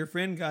 is that your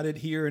friend got it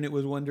here, and it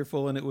was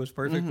wonderful, and it was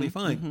perfectly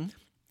fine.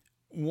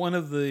 One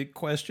of the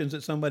questions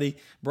that somebody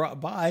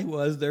brought by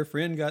was their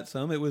friend got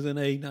some. It was in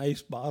a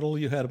nice bottle.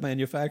 You had a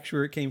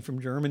manufacturer. It came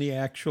from Germany,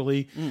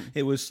 actually.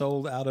 It was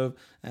sold out of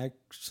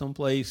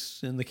someplace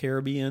in the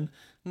Caribbean.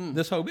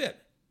 This whole bit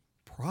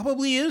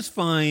probably is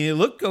fine. It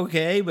looked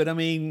okay, but I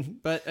mean...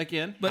 But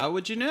again, how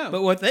would you know?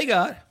 But what they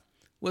got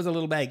was a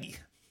little baggie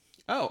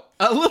Oh,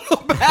 a little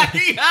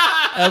baggie.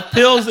 of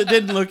pills that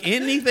didn't look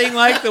anything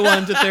like the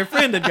ones that their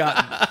friend had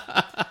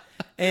gotten.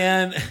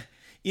 And,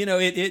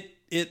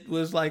 it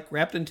was like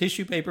wrapped in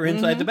tissue paper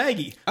inside the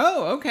baggie.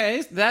 Oh,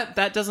 okay.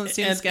 That doesn't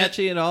seem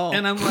sketchy at all.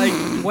 And I'm like,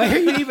 why are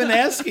you even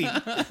asking?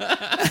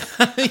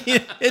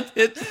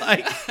 It's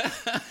like,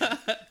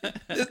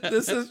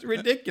 this is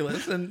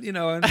ridiculous. And,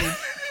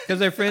 because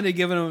their friend had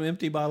given them an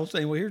empty bottle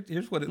saying, well,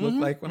 here's what it looked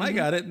like when I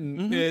got it.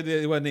 And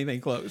it wasn't anything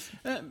close.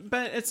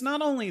 But it's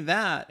not only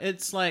that.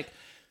 It's like,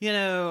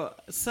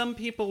 some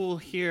people will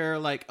hear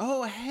like,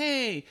 oh,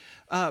 hey,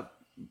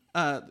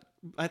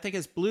 I think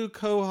it's blue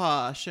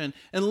cohosh and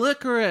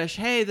licorice.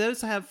 Hey,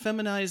 those have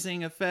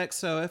feminizing effects.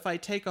 So if I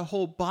take a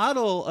whole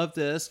bottle of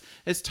this,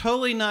 it's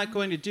totally not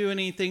going to do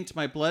anything to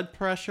my blood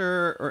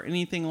pressure or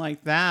anything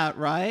like that,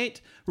 right?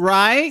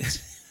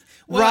 Right?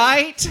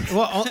 Right?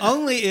 Well,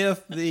 only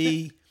if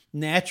the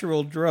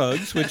natural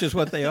drugs, which is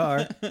what they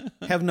are,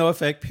 have no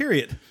effect,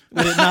 period.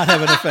 Would it not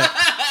have an effect?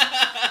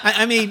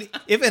 I mean,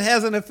 if it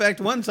has an effect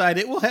one side,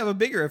 it will have a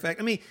bigger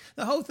effect. I mean,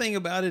 the whole thing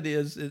about it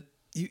is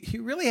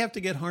you really have to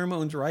get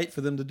hormones right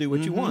for them to do what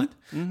you want.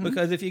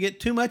 Because if you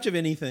get too much of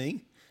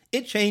anything,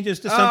 it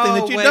changes to something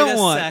that you don't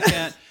want.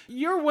 Second.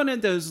 You're one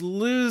of those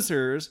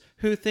losers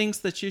who thinks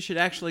that you should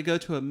actually go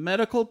to a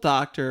medical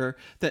doctor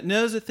that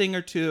knows a thing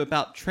or two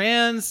about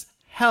trans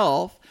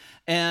health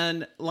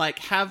and like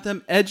have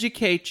them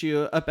educate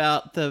you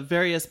about the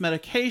various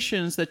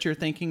medications that you're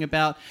thinking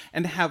about,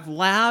 and have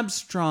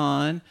labs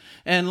drawn,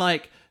 and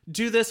like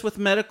do this with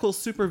medical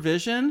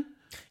supervision.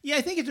 Yeah,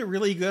 I think it's a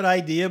really good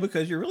idea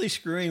because you're really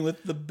screwing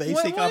with the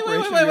basic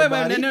operation of your Wait.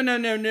 body.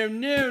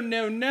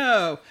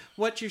 No.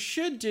 What you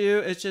should do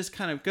is just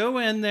kind of go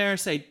in there,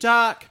 say,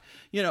 Doc,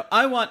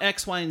 I want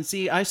X, Y, and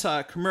Z. I saw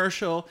a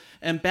commercial,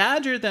 and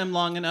badger them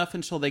long enough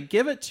until they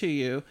give it to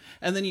you,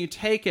 and then you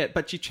take it,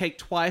 but you take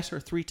twice or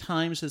 3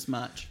 times as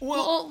much.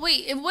 Well,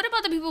 wait, and what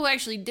about the people who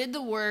actually did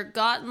the work,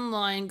 got in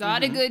line,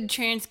 got a good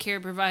trans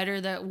care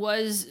provider that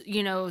was,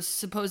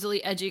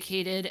 supposedly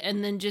educated,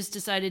 and then just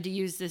decided to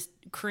use this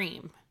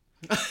cream?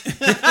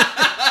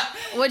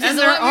 Which And is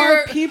there what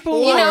are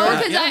people,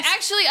 because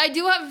yes.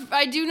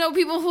 I do know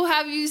people who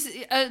have used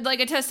like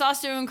a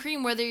testosterone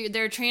cream, whether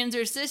they're trans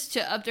or cis,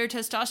 to up their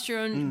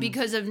testosterone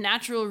because of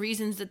natural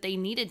reasons that they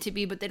need it to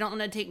be, but they don't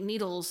want to take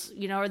needles,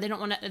 or they don't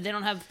want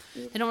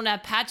to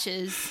have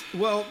patches.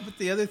 Well, but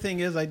the other thing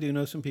is, I do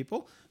know some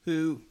people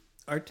who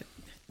are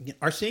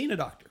seeing a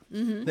doctor.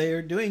 They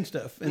are doing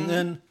stuff, and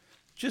then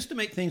just to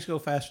make things go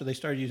faster, they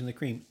started using the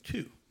cream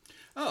too.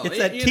 Oh, it's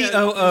that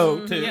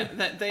TOO too. Yeah,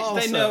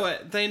 they know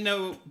it. They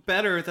know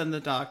better than the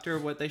doctor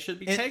what they should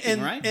be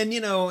taking, right? And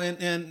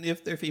and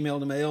if they're female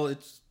to male,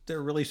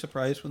 they're really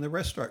surprised when their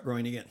breasts start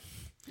growing again,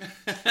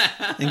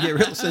 and get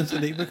real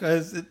sensitive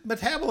because it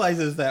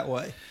metabolizes that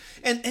way.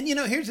 And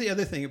here's the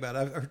other thing about it.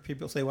 I've heard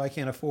people say, "Well, I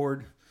can't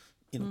afford."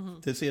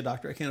 To see a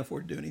doctor, I can't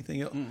afford to do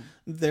anything else.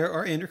 There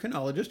are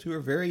endocrinologists who are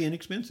very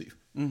inexpensive.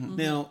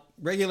 Now,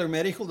 regular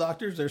medical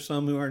doctors, there's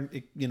some who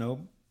aren't,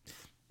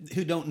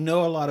 who don't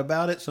know a lot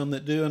about it, some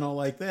that do and all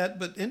like that,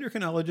 but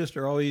endocrinologists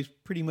are always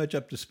pretty much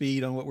up to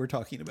speed on what we're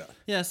talking about.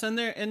 Yes, and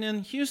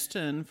in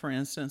Houston, for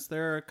instance,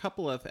 there are a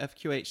couple of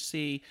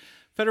FQHC,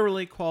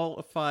 federally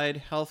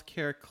qualified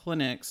healthcare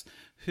clinics,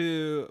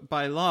 who,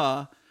 by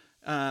law,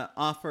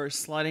 offer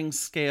sliding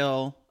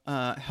scale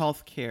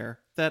healthcare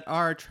that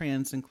are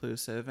trans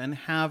inclusive and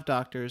have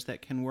doctors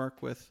that can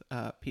work with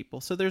people.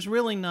 So there's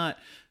really not,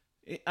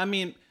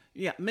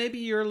 yeah, maybe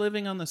you're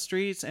living on the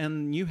streets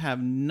and you have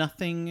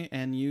nothing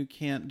and you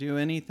can't do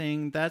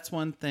anything. That's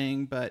one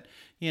thing. But,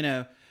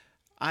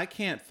 I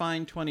can't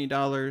find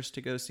 $20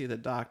 to go see the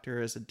doctor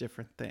is a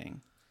different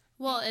thing.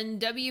 Well, and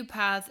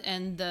WPATH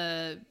and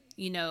the,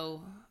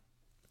 the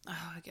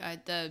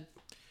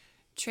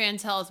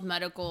Trans Health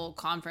Medical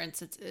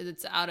Conference,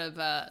 it's out of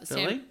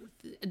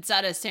it's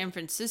out of San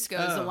Francisco.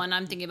 Is the one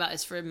I'm thinking about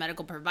is for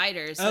medical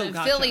providers. And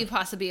gotcha. Philly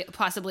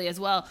possibly as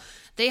well.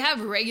 They have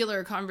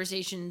regular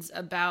conversations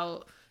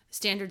about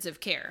standards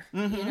of care,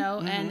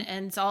 and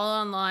it's all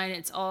online.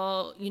 It's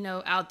all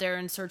out there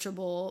and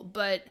searchable.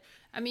 But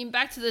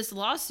back to this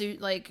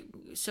lawsuit. Like,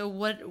 so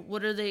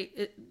what are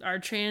they? Are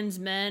trans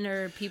men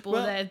or people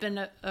that have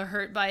been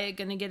hurt by it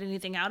going to get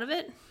anything out of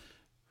it?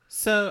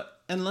 So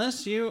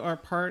unless you are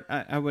part,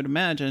 I would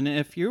imagine,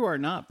 if you are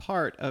not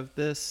part of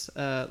this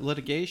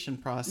litigation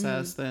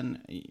process,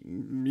 then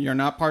you're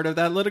not part of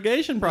that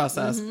litigation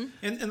process.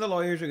 And the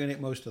lawyers are going to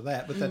get most of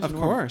that, but that's Of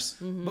normal. course.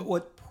 But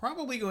what's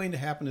probably going to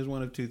happen is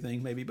one of two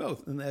things, maybe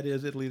both, and that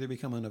is it'll either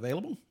become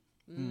unavailable,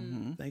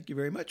 thank you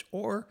very much,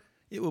 or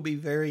it will be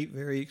very,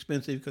 very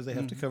expensive because they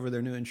have to cover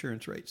their new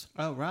insurance rates.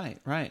 Oh, right.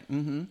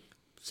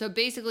 So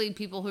basically,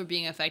 people who are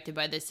being affected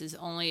by this is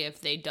only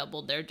if they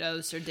doubled their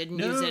dose or didn't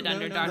use it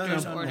under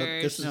doctor's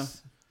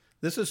orders.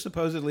 This is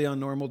supposedly on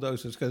normal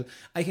doses, because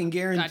I can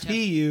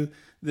guarantee you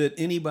that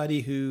anybody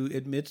who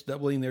admits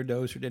doubling their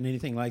dose or did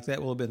anything like that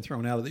will have been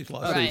thrown out of these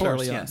lawsuits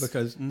early on,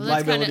 because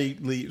liability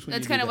leaves.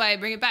 That's kind of why I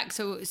bring it back.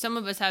 So some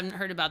of us haven't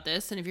heard about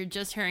this, and if you're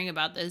just hearing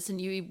about this and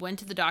you went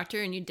to the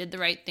doctor and you did the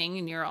right thing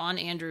and you're on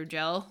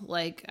androgel,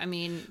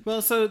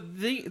 Well, so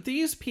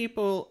these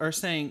people are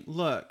saying,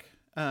 look,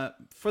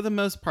 for the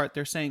most part,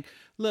 they're saying,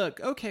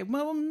 look, okay,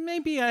 well,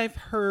 maybe I've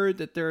heard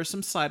that there are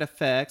some side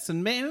effects,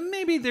 and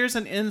maybe there's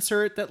an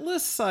insert that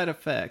lists side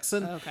effects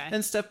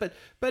and stuff,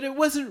 but it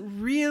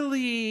wasn't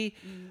really,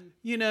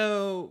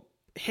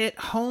 hit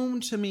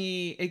home to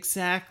me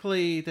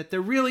exactly that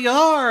there really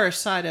are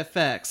side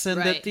effects,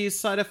 and that these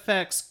side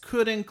effects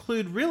could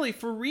include really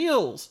for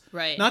reals,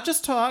 right? Not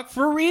just talk,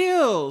 for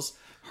reals.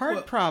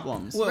 Heart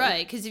problems.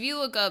 Right, because if you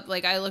look up,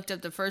 I looked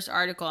up the first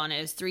article on it,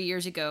 it was 3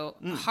 years ago,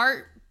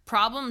 heart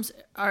problems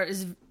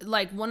is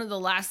like one of the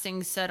last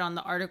things said on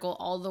the article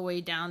all the way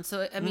down.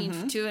 So,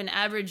 to an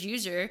average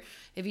user,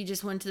 if you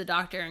just went to the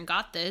doctor and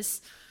got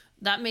this,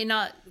 that may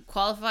not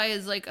qualify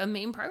as a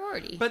main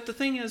priority. But the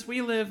thing is,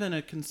 we live in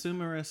a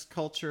consumerist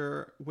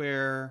culture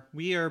where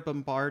we are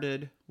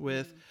bombarded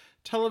with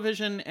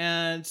television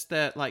ads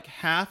that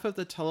half of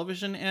the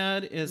television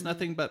ad is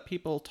nothing but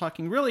people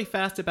talking really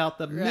fast about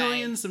the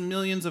millions and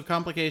millions of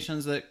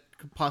complications that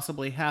could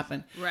possibly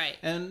happen. Right.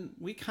 And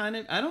we kind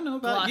of, I don't know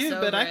about Gloss you,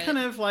 but I over kind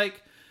of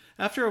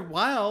after a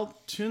while,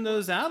 tune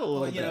those out a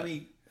little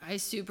bit. I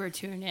super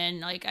tune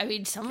in.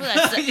 Some of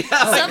that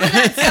stuff, some of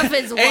that stuff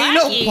is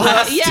wacky.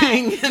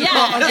 Blasting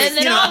and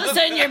then all of a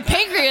sudden your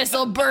pancreas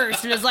will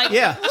burst, and it's what?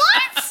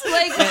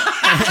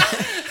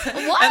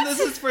 What? And this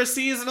is for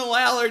seasonal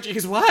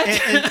allergies. What?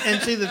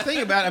 And see, the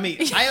thing about, I mean,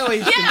 I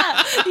always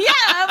Yeah,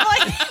 I'm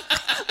like,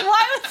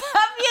 why would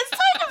that be a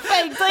side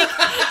effect? Like,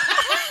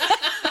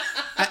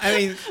 I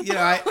mean, you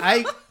know,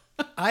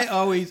 I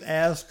always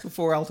ask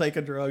before I'll take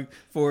a drug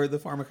for the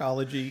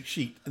pharmacology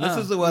sheet. And this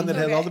is the one that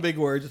has all the big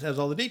words. It has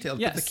all the details.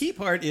 Yes. But the key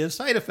part is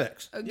side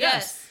effects.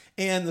 yes.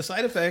 And the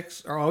side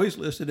effects are always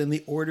listed in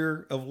the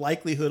order of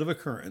likelihood of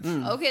occurrence.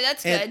 Okay,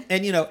 that's good.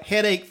 And, you know,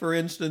 headache, for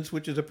instance,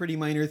 which is a pretty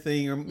minor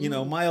thing, or, you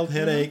know, mild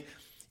headache,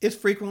 is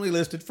frequently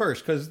listed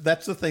first because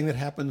that's the thing that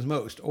happens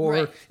most. Or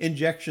Right.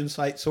 injection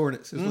site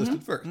soreness is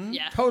listed first.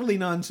 Yeah. Totally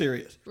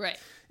non-serious. Right.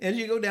 As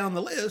you go down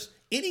the list,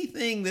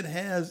 anything that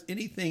has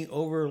anything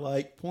over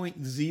like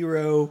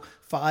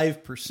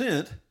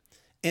 0.05%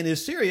 and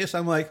is serious,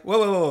 I'm like,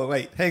 whoa,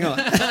 wait, hang on.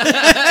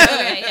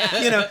 Okay,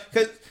 yeah. You know,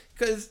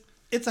 because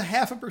it's a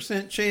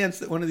 0.5% chance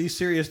that one of these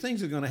serious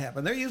things is going to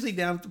happen. They're usually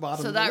down at the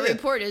bottom So of the that list.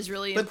 report is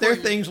really But there are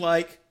important. things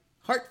like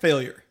heart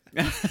failure.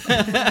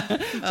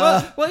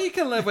 Well, you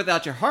can live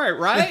without your heart,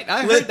 right?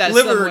 I Li- heard that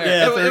liver somewhere.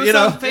 death, It or, was you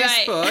know. on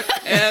Facebook,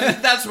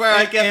 and that's where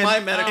I get my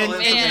medical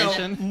man.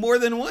 information. More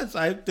than once,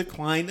 I've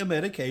declined a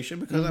medication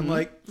because I'm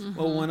like, Mm-hmm.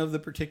 well, one of the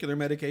particular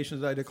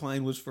medications I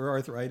declined was for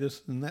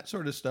arthritis and that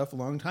sort of stuff a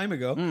long time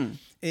ago.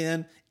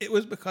 And it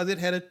was because it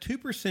had a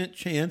 2%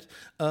 chance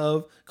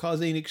of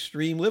causing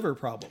extreme liver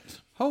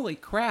problems. Holy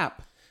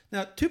crap!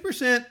 Now,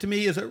 2% to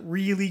me is a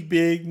really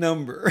big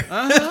number.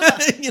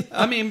 You know?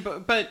 I mean,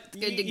 but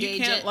good to you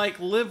gauge can't it. like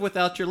live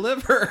without your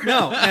liver.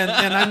 No, and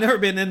I've never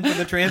been in for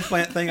the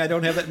transplant thing. I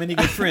don't have that many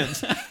good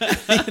friends.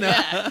 You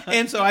know?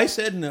 And so I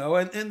said no,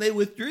 and they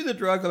withdrew the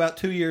drug about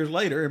 2 years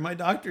later. And my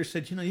doctor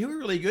said, you know, you were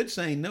really good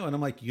saying no. And I'm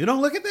like, you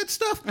don't look at that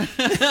stuff?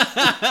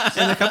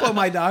 And a couple of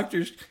my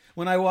doctors,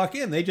 when I walk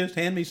in, they just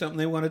hand me something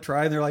they want to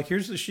try. And they're like,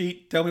 here's the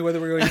sheet. Tell me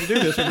whether we're going to do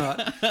this or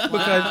not.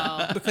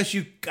 Because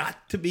you've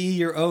got to be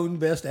your own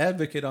best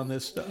advocate on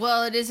this stuff.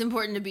 Well, it is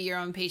important to be your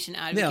own patient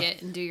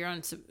advocate and do your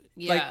own.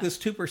 Yeah. Like this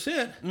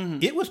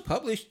 2%, it was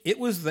published. It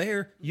was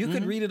there. You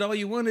could read it all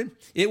you wanted.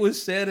 It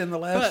was said in the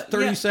last But,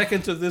 30 yeah.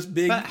 seconds of this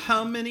big... But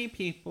how many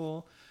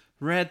people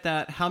read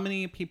that? How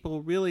many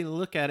people really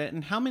look at it?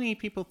 And how many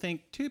people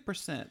think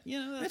 2%?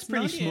 Yeah, That's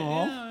pretty not it.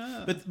 small.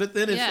 Yeah. But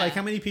then it's Yeah. like,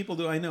 how many people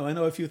do I know? I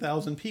know a few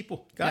thousand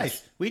people. Guys,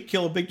 Yes. we'd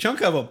kill a big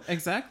chunk of them.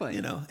 Exactly.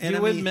 You know, and you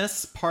I would mean-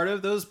 miss part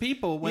of those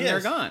people when Yes.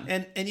 they're gone.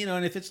 And you know,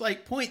 and if it's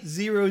like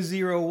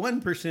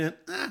 0.001%,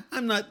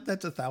 I'm not,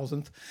 that's a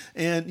thousandth.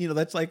 And, you know,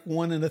 that's like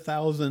 1 in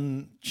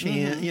 1,000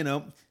 chance, you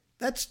know,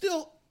 that's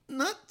still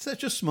not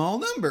such a small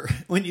number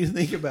when you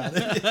think about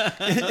it.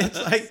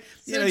 It's like,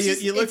 you know,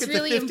 you look it's at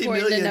really the 50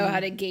 important million. to know how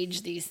to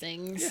gauge these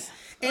things.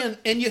 And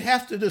you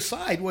have to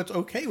decide what's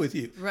okay with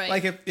you. Right.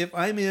 Like if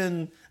I'm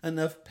in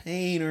enough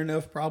pain or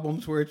enough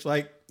problems where it's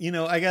like, you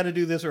know, I got to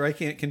do this or I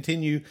can't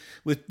continue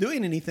with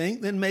doing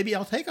anything, then maybe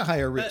I'll take a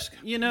higher risk.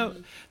 You know,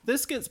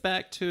 this gets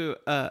back to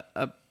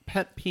a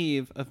pet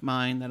peeve of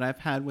mine that I've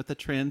had with the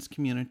trans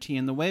community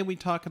and the way we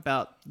talk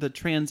about the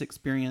trans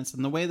experience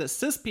and the way that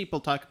cis people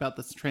talk about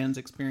this trans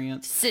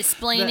experience.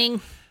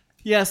 Cisplaining.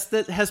 Yes,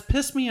 that has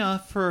pissed me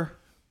off for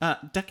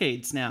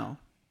decades now.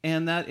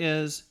 And that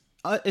is,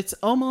 it's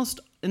almost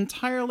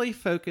entirely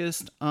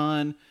focused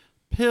on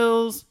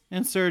pills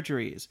and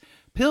surgeries.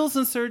 Pills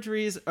and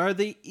surgeries are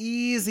the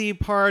easy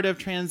part of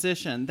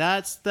transition.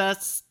 That's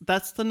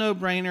the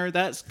no-brainer.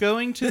 That's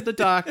going to the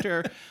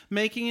doctor,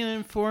 making an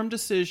informed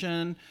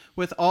decision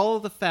with all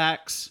of the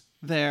facts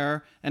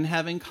there and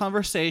having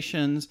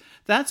conversations.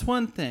 That's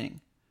one thing.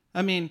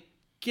 I mean,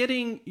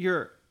 getting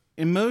your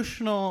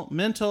emotional,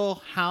 mental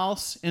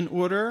house in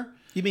order.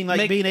 You mean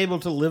like being able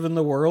to live in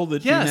the world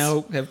that Yes. you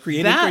now have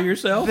created for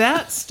yourself?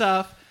 That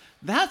stuff,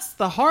 that's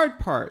the hard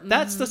part.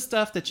 That's the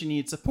stuff that you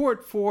need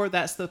support for.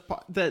 That's the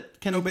part that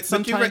can But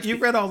sometimes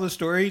you've read all the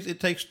stories. It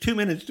takes 2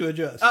 minutes to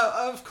adjust.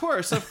 Of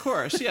course,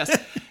 yes,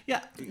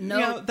 yeah.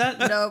 Nope, that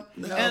nope.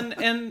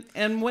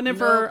 and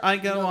whenever Nope, I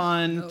go nope,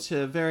 on nope.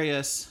 to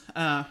various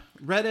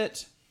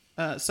Reddit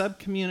sub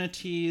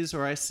communities,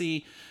 or I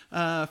see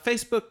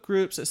Facebook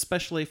groups,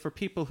 especially for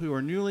people who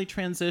are newly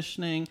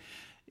transitioning,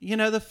 you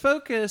know, the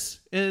focus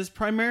is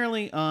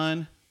primarily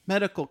on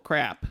medical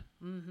crap.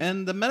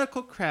 And the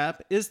medical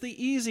crap is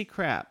the easy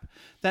crap.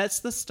 That's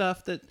the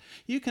stuff that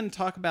you can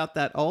talk about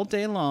that all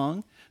day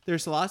long.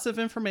 There's lots of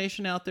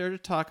information out there to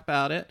talk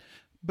about it.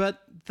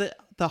 But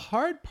the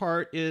hard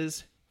part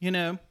is, you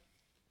know,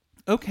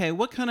 okay,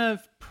 what kind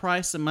of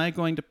price am I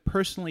going to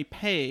personally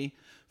pay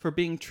for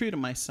being true to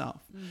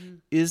myself?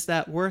 Is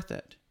that worth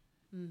it?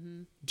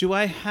 Do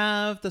I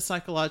have the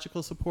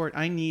psychological support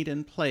I need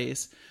in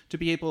place to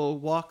be able to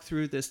walk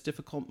through this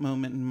difficult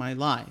moment in my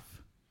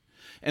life?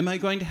 Am I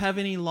going to have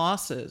any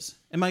losses?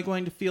 Am I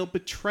going to feel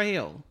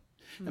betrayal?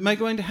 Am I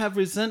going to have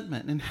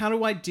resentment? And how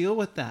do I deal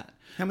with that?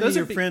 How many Those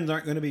of are your friends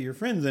aren't going to be your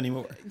friends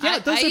anymore? Yeah,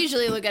 I are-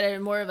 usually look at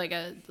it more of like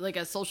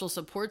a social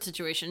support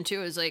situation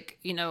too. Is like,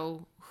 you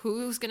know,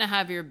 who's gonna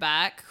have your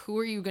back? Who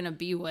are you gonna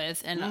be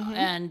with?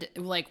 And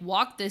like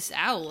walk this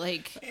out.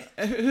 Like,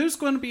 Who's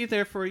going to be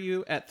there for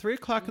you at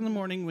 3:00 in the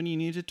morning when you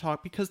need to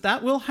talk? Because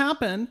that will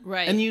happen,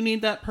 Right. And you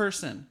need that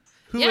person.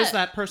 who is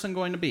that person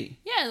going to be?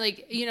 Yeah,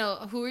 like,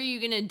 who are you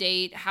going to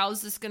date?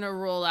 How's this going to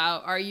roll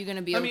out? Are you going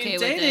to be okay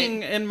with it?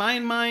 Dating, in my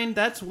mind,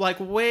 that's like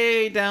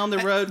way down the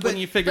road when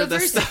you figure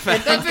this stuff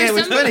out. But for it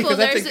was some funny people,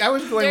 because I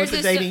was going with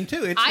the dating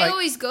too. It's I like,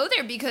 always go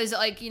there because,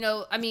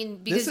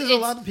 because this is a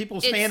lot of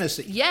people's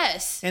fantasy.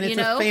 Yes, and it's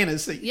a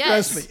fantasy.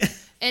 Yes. Trust me.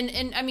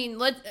 And I mean,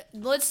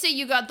 let's say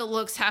you got the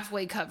looks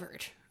halfway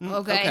covered.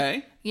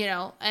 Okay.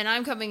 And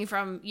I'm coming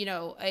from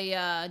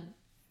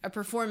a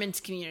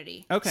performance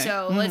community. Okay.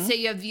 So let's say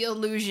you have the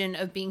illusion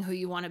of being who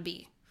you want to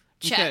be.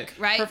 Check.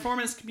 Okay. Right.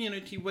 Performance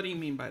community. What do you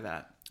mean by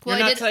that? Well,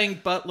 You're not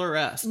saying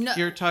Butler-esque. No.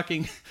 You're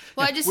talking.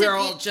 Well, I just we're said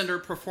all gender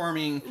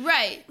performing.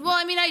 Right. Well,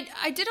 I mean,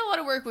 I did a lot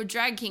of work with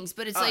drag kings,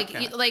 but it's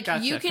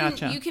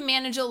Gotcha. you can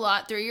manage a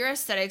lot through your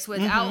aesthetics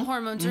without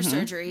hormones or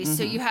surgery.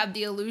 So you have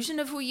the illusion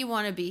of who you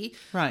want to be.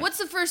 Right. What's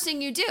the first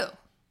thing you do?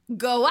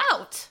 Go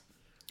out.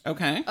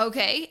 Okay.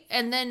 Okay.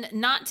 And then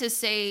not to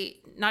say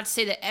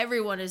that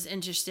everyone is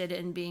interested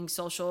in being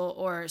social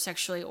or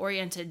sexually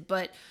oriented,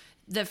 but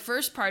the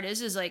first part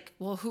is like,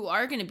 well, who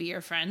are going to be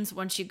your friends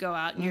once you go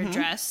out and you're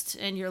dressed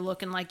and you're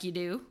looking like you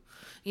do,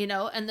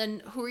 and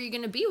then who are you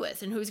going to be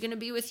with and who's going to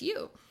be with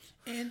you?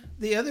 And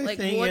the other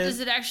thing what is, does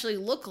it actually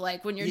look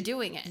like when you're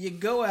doing it? You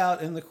go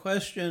out, and the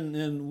question,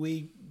 and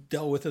we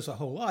dealt with this a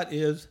whole lot,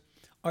 is,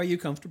 are you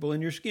comfortable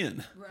in your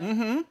skin? Right.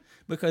 Mm-hmm.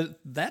 Because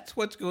that's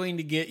what's going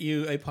to get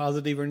you a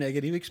positive or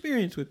negative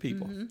experience with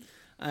people.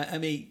 I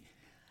mean,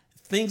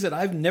 things that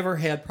I've never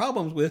had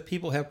problems with,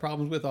 people have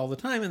problems with all the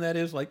time, and that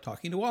is like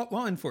talking to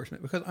law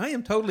enforcement, because I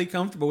am totally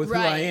comfortable with who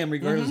I am,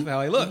 regardless of how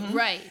I look.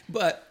 Right.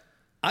 But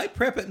I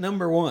prep at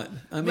number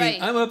one. I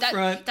mean, I'm up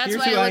front. That's Here's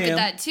why who I look am, at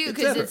that too,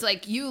 because etc. it's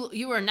like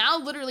you are now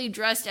literally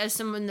dressed as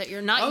someone that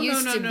you're not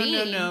used to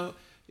being. No.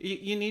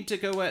 You need to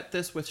go at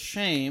this with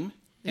shame.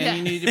 And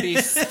you need to be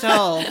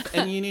stealth,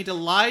 and you need to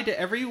lie to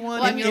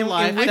everyone in your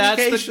life. That's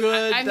case, the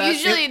good. I'm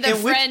usually the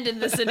friend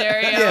in the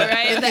scenario,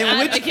 right? The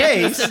advocate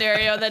in the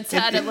scenario that's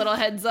had a little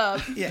heads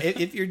up. Yeah,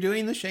 if you're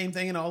doing the shame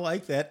thing and all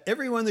like that,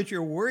 everyone that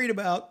you're worried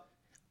about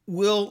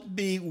will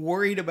be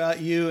worried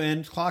about you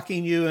and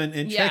clocking you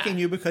and checking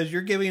you because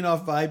you're giving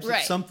off vibes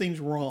that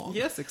something's wrong.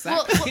 Yes,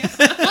 exactly.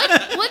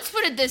 Let's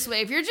put it this way.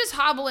 If you're just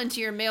hobbling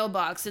to your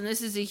mailbox and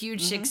this is a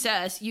huge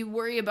success, you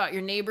worry about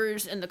your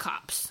neighbors and the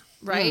cops.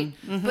 Right?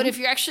 But if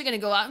you're actually going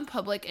to go out in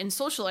public and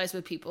socialize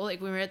with people,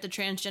 like when we were at the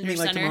transgender You mean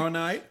like center. tomorrow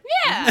night?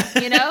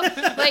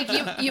 Yeah,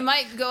 like you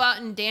might go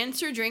out and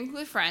dance or drink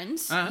with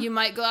friends. You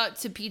might go out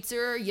to pizza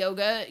or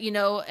yoga,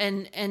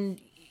 and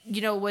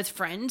with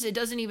friends. It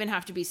doesn't even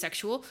have to be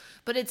sexual,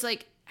 but it's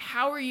like,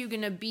 how are you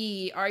going to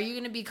be? Are you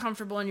going to be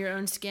comfortable in your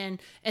own skin?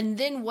 And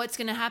then what's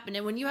going to happen?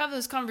 And when you have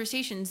those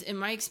conversations, in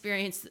my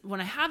experience,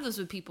 when I have those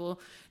with people,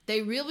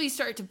 they really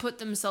start to put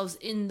themselves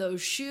in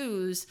those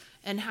shoes,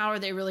 and how are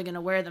they really going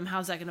to wear them?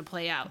 How's that going to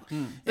play out?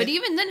 But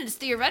even then, it's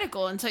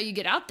theoretical until you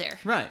get out there.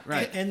 Right.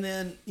 And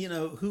then,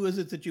 who is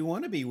it that you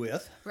want to be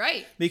with?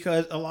 Right.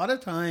 Because a lot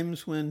of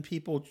times when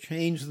people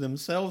change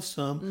themselves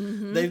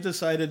some, they've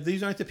decided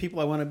these aren't the people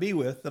I want to be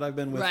with that I've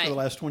been with for the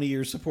last 20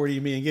 years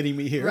supporting me and getting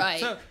me here.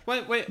 Right. So,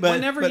 wait.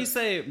 Whenever you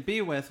say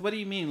be with, what do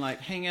you mean? Like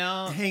hang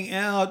out? Hang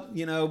out,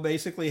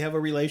 basically have a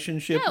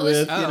relationship Yeah,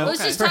 with,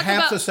 let's just talk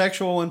perhaps about- a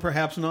sexual one,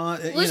 perhaps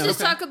not. Let's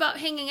just talk about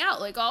hanging out.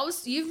 Like,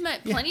 you've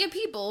met plenty of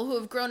people who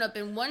have grown up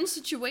in one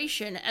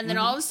situation, and then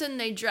all of a sudden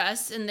they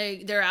dress and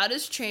they're out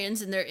as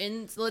trans, and they're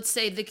in, let's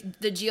say, the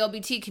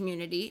GLBT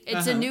community.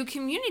 It's a new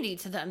community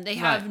to them. They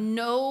have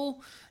no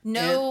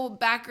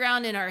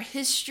background in our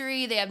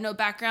history. They have no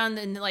background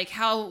in like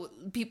how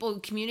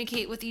people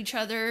communicate with each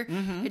other.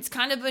 It's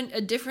kind of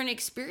a different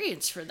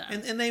experience for them.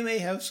 And they may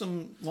have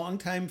some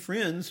longtime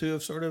friends who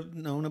have sort of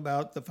known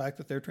about the fact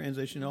that they're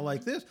transitional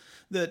like this,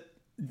 that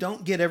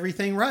don't get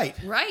everything right.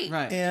 Right.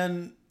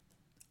 And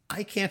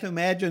I can't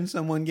imagine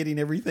someone getting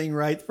everything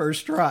right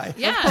first try.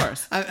 Yeah. Of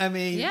course. I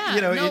mean,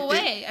 no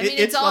way. I mean,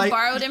 it's all like,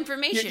 borrowed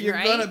information, you're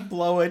right? going to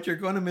blow it. You're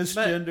going to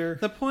misgender.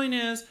 But the point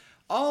is,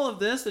 all of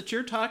this that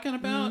you're talking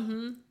about,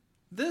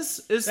 that's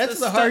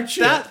the hard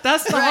shit.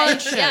 That's the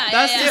hard shit. Yeah,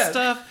 that's yeah. the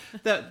stuff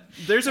that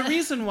there's a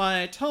reason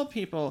why I tell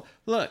people,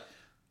 look,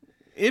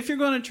 if you're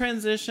going to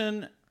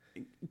transition,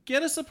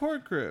 get a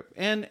support group.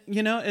 And,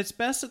 it's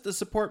best that the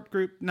support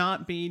group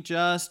not be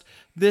just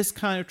this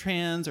kind of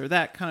trans or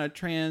that kind of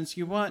trans.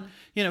 You want,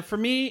 for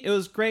me, it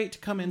was great to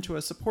come into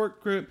a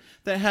support group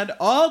that had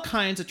all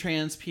kinds of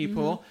trans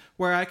people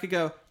where I could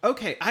go,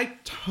 okay, I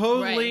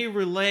totally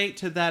relate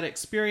to that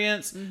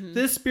experience.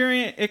 This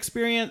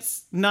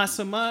experience, not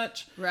so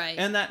much. Right.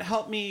 And that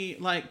helped me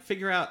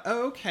figure out,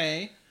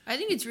 okay. I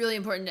think it's really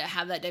important to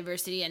have that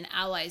diversity and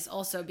allies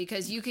also,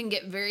 because you can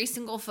get very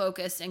single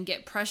focused and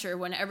get pressure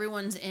when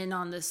everyone's in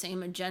on the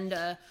same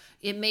agenda.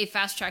 It may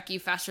fast track you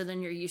faster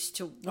than you're used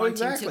to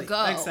wanting to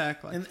go.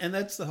 Exactly. And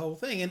that's the whole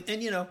thing. And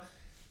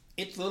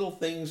it's little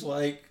things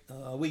like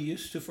we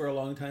used to for a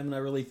long time, and I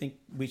really think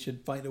we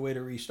should find a way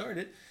to restart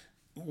it.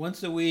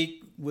 Once a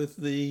week with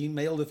the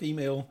male to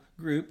female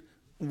group,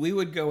 we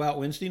would go out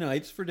Wednesday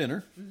nights for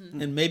dinner,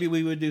 and maybe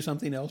we would do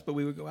something else, but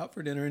we would go out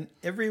for dinner, and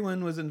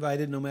everyone was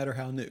invited no matter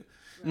how new.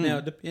 Now,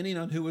 depending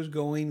on who was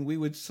going, we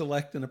would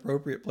select an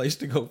appropriate place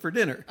to go for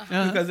dinner.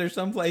 Because there's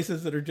some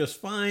places that are just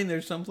fine.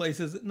 There's some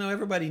places that, no,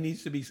 everybody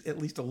needs to be at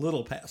least a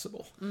little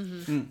passable.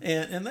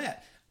 And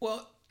that.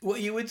 Well,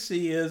 what you would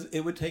see is it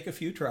would take a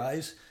few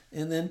tries,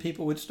 and then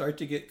people would start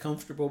to get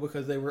comfortable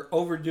because they were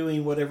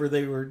overdoing whatever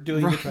they were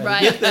doing to try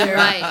to get there.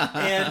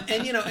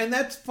 And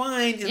that's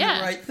fine and the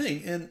right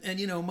thing.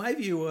 And my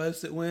view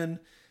was that when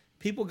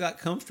people got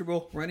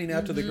comfortable running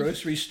out to the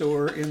grocery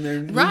store in their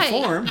new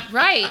form.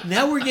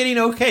 Now we're getting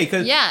okay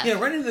because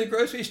running to the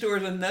grocery store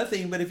is a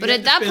nothing. But if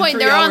at that point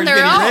they're on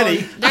their own.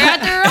 They're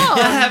at their own.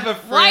 I have a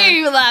friend. Why are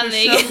you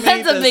laughing?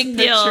 That's a big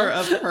deal. Picture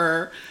of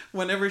her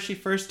whenever she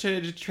first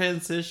started to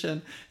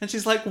transition, and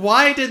she's like,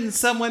 "Why didn't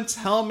someone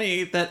tell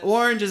me that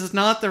orange is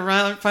not the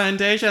right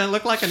foundation? I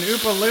look like an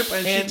Oompa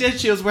Loompa." And she did.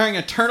 She was wearing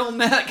a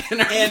turtleneck,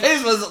 and her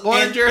face was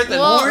oranger than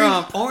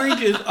Trump.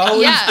 Orange is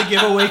always the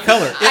giveaway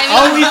color. It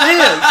always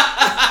is.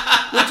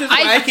 Which is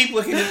why I keep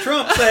looking at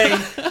Trump saying,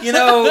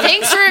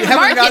 thanks for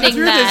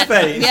marketing that. This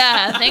phase.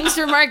 Yeah, thanks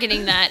for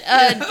marketing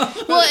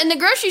that. Well, and the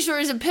grocery store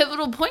is a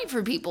pivotal point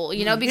for people,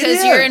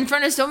 because you're in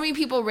front of so many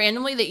people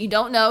randomly that you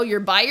don't know. You're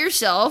by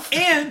yourself.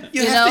 And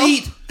you have to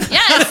eat.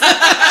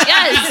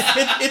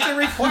 Yes. It's a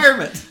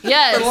requirement for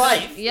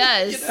life.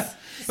 Yes.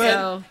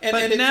 But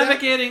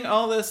navigating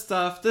all this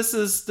stuff, this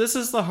is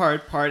the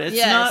hard part. It's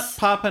not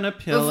popping a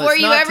pill. Before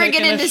it's you not ever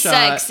get into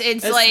sex,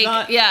 it's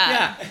like,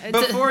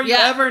 Before you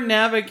ever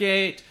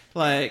navigate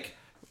like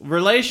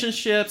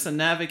relationships and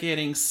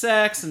navigating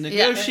sex and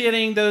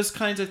negotiating those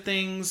kinds of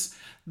things,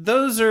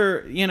 those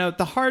are,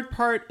 the hard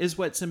part is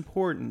what's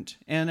important.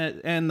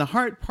 And the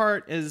hard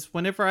part is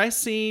whenever I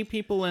see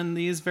people in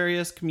these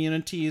various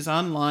communities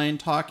online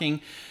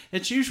talking,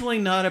 it's usually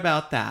not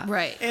about that.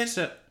 Right. And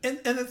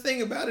the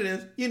thing about it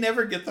is you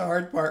never get the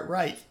hard part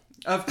right.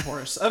 Of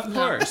course.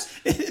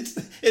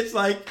 It's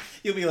like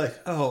you'll be like,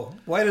 oh,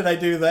 why did I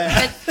do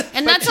that?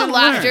 And that's a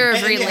laughter of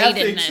relatedness. You have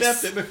to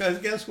accept it because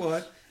guess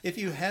what? If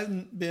you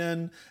hadn't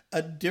been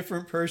a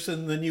different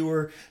person than you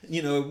were,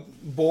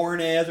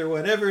 born as or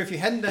whatever, if you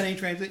hadn't done any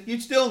transit,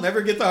 you'd still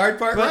never get the hard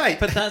part right.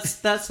 But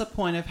that's the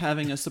point of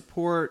having a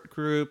support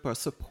group, a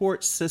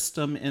support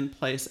system in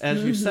place,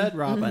 as you said,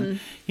 Robin.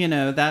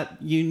 That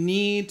you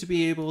need to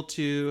be able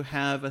to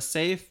have a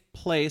safe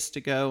place to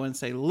go and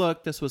say,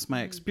 look, this was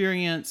my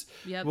experience.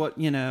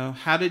 What,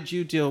 how did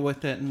you deal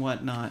with it and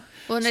whatnot?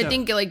 Well, and I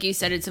think, like you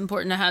said, it's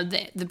important to have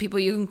the people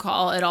you can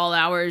call at all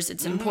hours.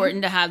 It's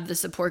important to have the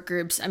support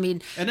groups. I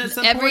mean, and it's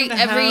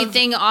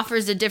everything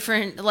offers a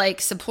different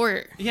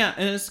support. Yeah,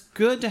 and it's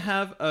good to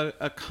have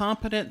a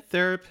competent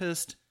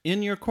therapist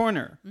in your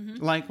corner.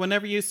 Like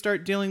whenever you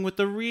start dealing with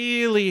the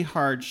really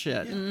hard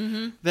shit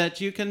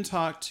that you can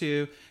talk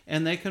to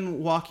and they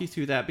can walk you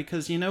through that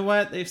because you know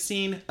what? They've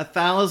seen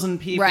 1,000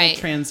 people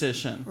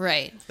transition.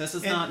 Right. This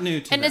is not new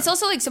to them. And it's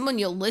also like someone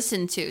you'll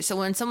listen to. So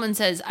when someone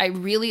says, I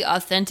really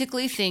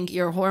authentically think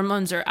your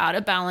hormones are out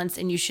of balance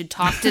and you should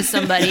talk to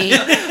somebody,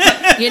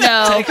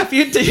 take a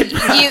few deep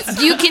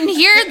breaths. You can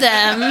hear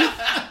them.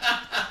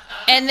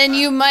 And then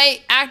you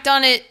might act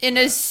on it in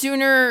a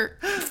sooner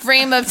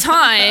frame of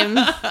time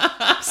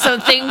so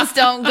things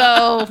don't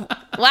go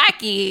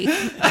wacky.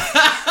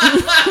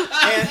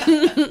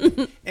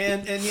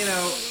 and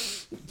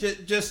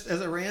just as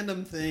a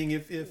random thing,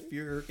 if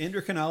your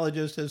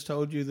endocrinologist has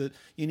told you that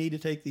you need to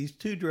take these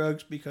 2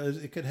 drugs because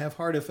it could have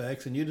heart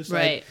effects, and you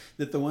decide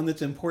that the one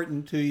that's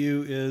important to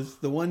you is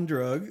the one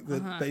drug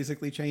that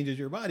basically changes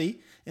your body,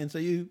 and so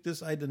you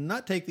decide to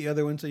not take the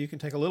other one so you can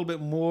take a little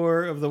bit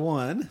more of the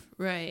one,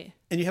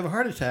 and you have a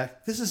heart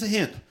attack, this is a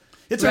hint.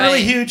 It's a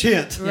really huge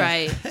hint.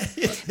 Right.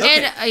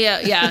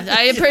 And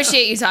I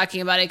appreciate you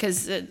talking about it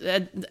because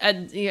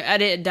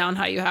edit it down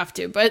how you have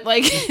to. But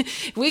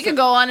we could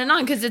go on and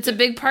on because it's a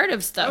big part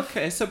of stuff.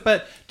 Okay,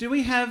 but do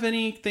we have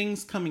any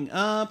things coming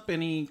up?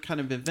 Any kind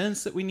of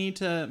events that we need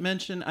to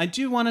mention? I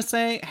do want to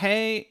say,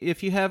 hey,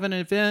 if you have an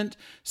event,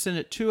 send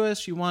it to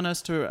us. You want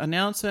us to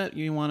announce it?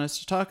 You want us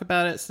to talk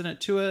about it? Send it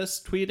to us.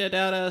 Tweet it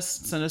at us.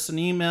 Send us an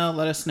email.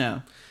 Let us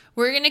know.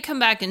 We're going to come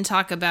back and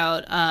talk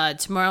about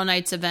tomorrow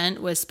night's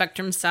event with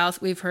Spectrum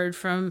South. We've heard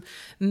from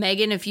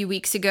Megan a few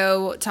weeks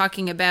ago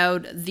talking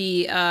about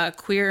the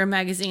queer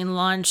magazine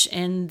launch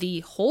in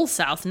the whole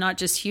South, not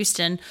just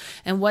Houston,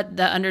 and what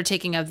the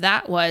undertaking of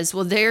that was.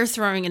 Well, they're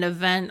throwing an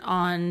event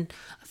on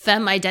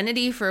femme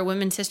identity for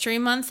Women's History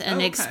Month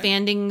and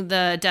expanding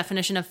the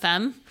definition of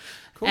femme.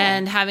 Cool.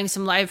 And having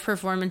some live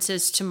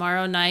performances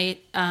tomorrow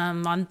night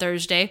on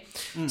Thursday.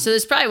 So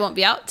this probably won't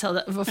be out till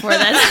before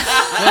then.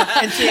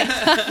 And see,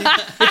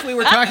 if we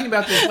were talking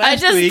about this last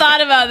week... I just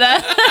thought about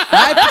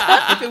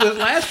that. If it was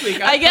last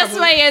week... I guess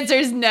my answer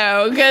is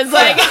no, because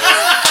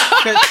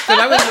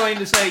I was going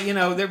to say,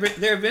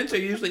 their events are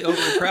usually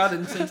overcrowded,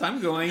 and since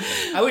I'm going,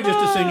 I would just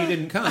assume you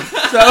didn't come.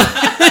 So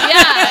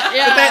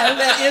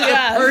that is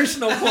a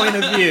personal point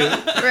of view.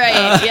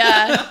 Right,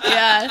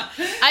 yeah.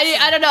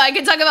 I don't know. I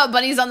could talk about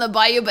bunnies on the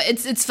bayou, but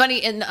it's funny.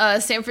 In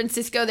San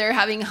Francisco, they're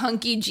having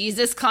hunky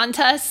Jesus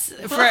contests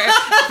for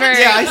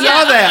I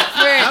saw that.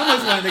 I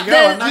almost wanted to go.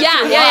 I'm not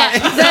sure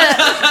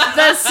why.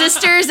 The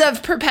Sisters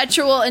of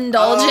Perpetual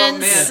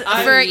Indulgence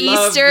for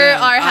Easter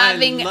are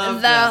having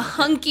the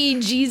hunky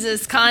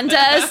Jesus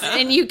contest,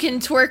 and you can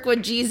twerk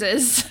with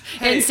Jesus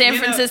in San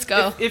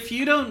Francisco. If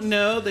you don't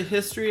know the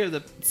history of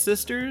the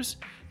sisters,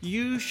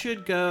 you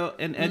should go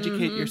and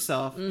educate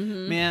yourself,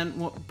 man.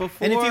 Before,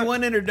 and if you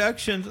want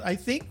introductions, I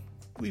think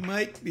we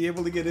might be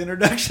able to get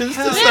introductions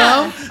to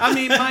Yeah. some. I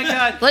mean, my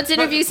God. Let's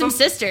interview some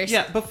sisters.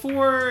 Yeah,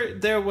 before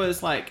there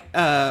was like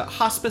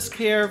hospice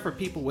care for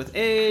people with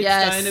AIDS,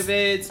 dying of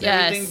AIDS, and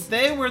everything.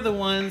 They were the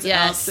ones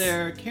out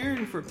there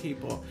caring for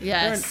people.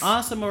 Yes. They're an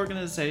awesome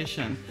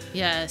organization.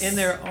 Yes. And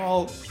they're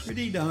all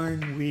pretty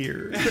darn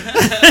weird.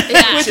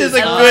 Yeah. Which is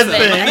a good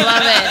thing.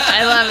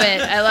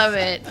 I love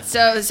it.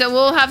 So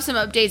we'll have some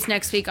updates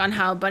next week on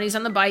how Bunnies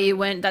on the Bayou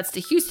went. That's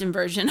the Houston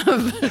version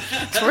of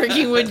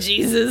Twerking with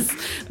Jesus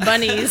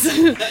Bunnies.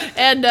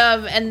 And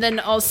then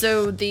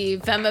also the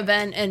Femme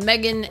event, and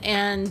Megan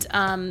and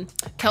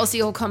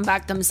Kelsey will come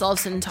back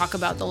themselves and talk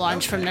about the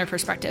launch from their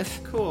perspective.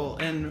 Cool.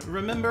 And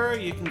remember,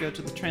 you can go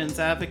to the Trans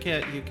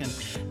Advocate. You can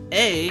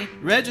A,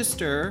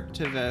 register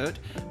to vote.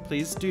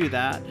 Please do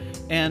that.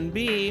 And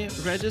B,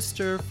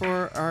 register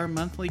for our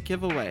monthly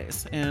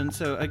giveaways. And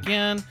so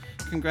again,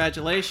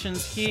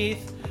 congratulations,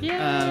 Heath.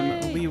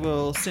 Yay. We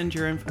will send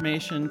your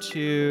information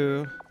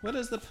to... What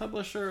is the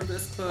publisher of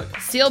this book?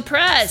 Seal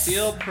Press.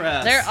 Seal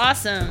Press. They're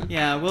awesome.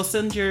 Yeah, we'll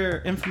send your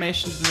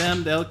information to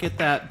them. They'll get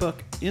that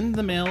book in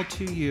the mail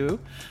to you.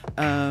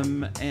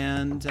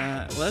 And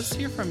let's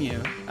hear from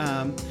you.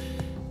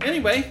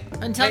 Anyway.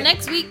 Until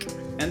next week,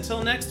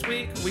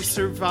 we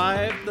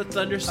survived the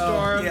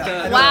thunderstorm.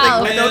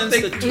 I don't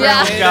think the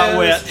trails got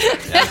wet.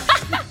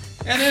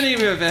 In any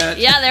event.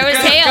 Yeah, there was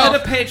hail. Go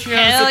to Patreon,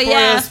 Hell support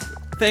yeah. us.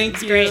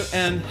 Thank you. Great.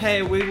 And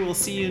hey, we will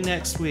see you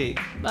next week.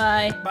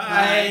 Bye.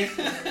 Bye.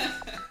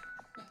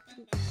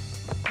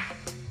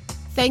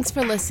 Thanks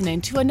for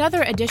listening to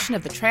another edition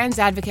of the Trans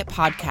Advocate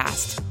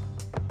Podcast.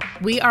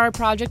 We are a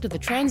project of the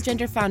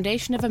Transgender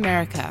Foundation of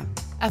America,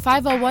 a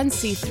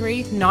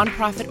 501c3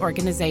 nonprofit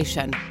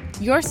organization.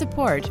 Your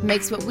support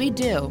makes what we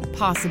do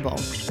possible.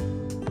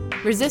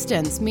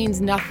 Resistance means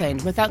nothing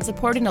without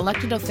supporting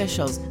elected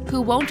officials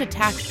who won't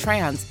attack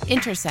trans,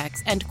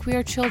 intersex, and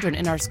queer children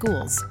in our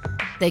schools.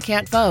 They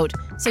can't vote,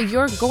 so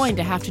you're going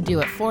to have to do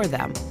it for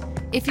them.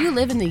 If you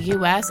live in the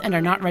U.S. and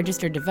are not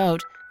registered to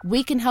vote,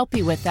 we can help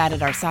you with that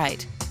at our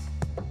site.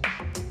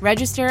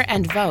 Register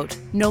and vote,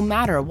 no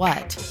matter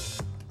what.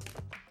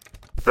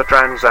 The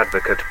Trans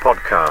Advocate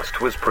podcast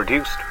was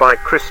produced by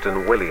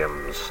Kristen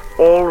Williams,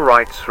 all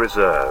rights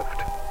reserved.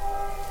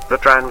 The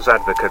Trans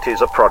Advocate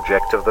is a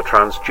project of the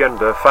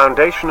Transgender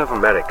Foundation of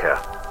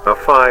America, a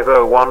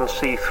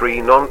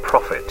 501c3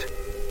 nonprofit.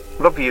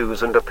 The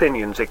views and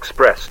opinions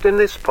expressed in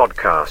this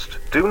podcast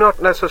do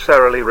not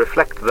necessarily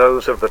reflect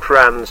those of the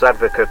Trans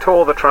Advocate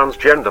or the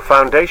Transgender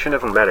Foundation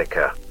of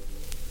America.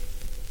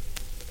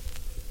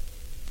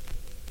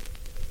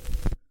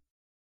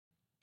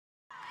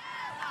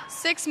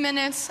 Six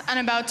minutes and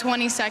about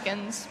 20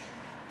 seconds.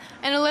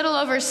 In a little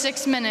over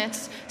 6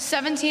 minutes,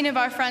 17 of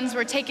our friends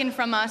were taken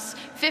from us,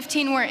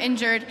 15 were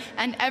injured,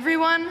 and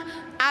everyone,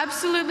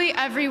 absolutely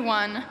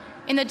everyone,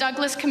 in the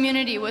Douglas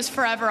community was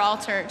forever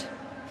altered.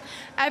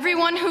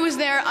 Everyone who is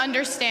there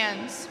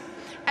understands.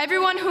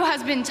 Everyone who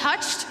has been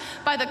touched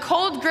by the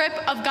cold grip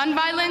of gun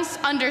violence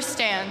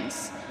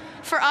understands.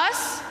 For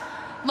us,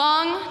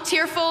 long,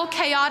 tearful,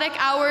 chaotic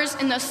hours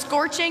in the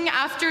scorching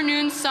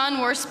afternoon sun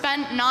were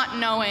spent not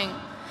knowing.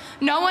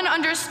 No one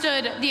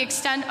understood the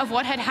extent of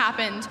what had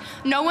happened.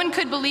 No one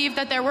could believe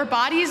that there were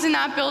bodies in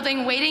that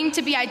building waiting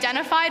to be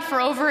identified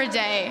for over a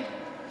day.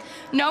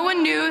 No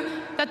one knew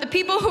that the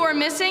people who were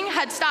missing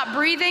had stopped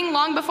breathing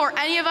long before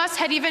any of us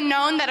had even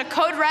known that a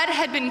code red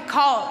had been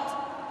called.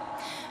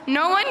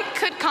 No one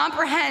could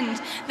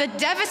comprehend the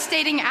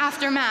devastating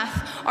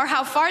aftermath or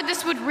how far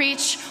this would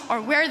reach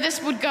or where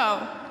this would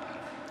go.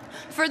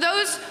 For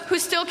those who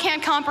still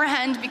can't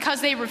comprehend because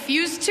they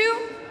refuse to,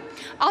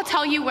 I'll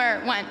tell you where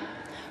it went.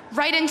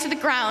 Right into the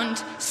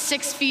ground,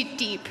 6 feet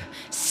deep.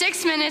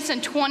 6 minutes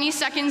and 20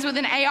 seconds with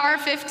an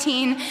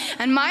AR-15,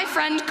 and my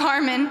friend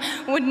Carmen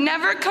would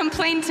never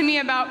complain to me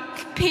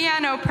about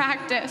piano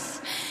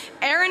practice.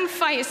 Aaron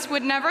Feist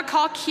would never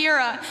call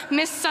Kira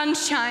Miss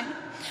Sunshine.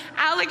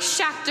 Alex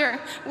Schachter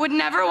would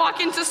never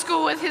walk into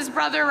school with his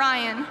brother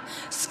Ryan.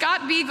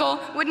 Scott Beagle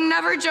would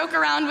never joke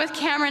around with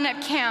Cameron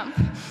at camp.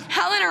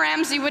 Helen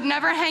Ramsey would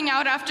never hang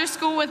out after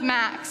school with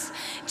Max.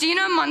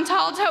 Gina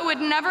Montalto would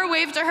never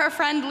wave to her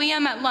friend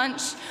Liam at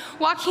lunch.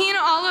 Joaquin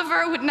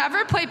Oliver would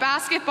never play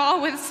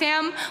basketball with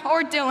Sam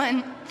or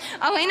Dylan.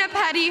 Elena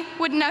Petty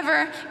would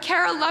never.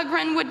 Kara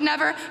Lugren would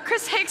never.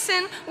 Chris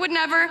Hickson would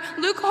never.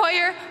 Luke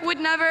Hoyer would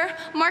never.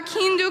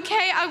 Marquine Duque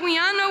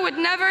Aguiano would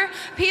never.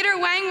 Peter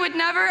Wang would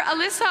never.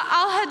 Alyssa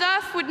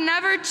Al-Hadaf would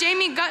never.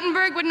 Jamie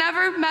Guttenberg would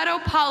never. Meadow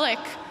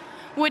Pollock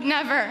would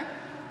never.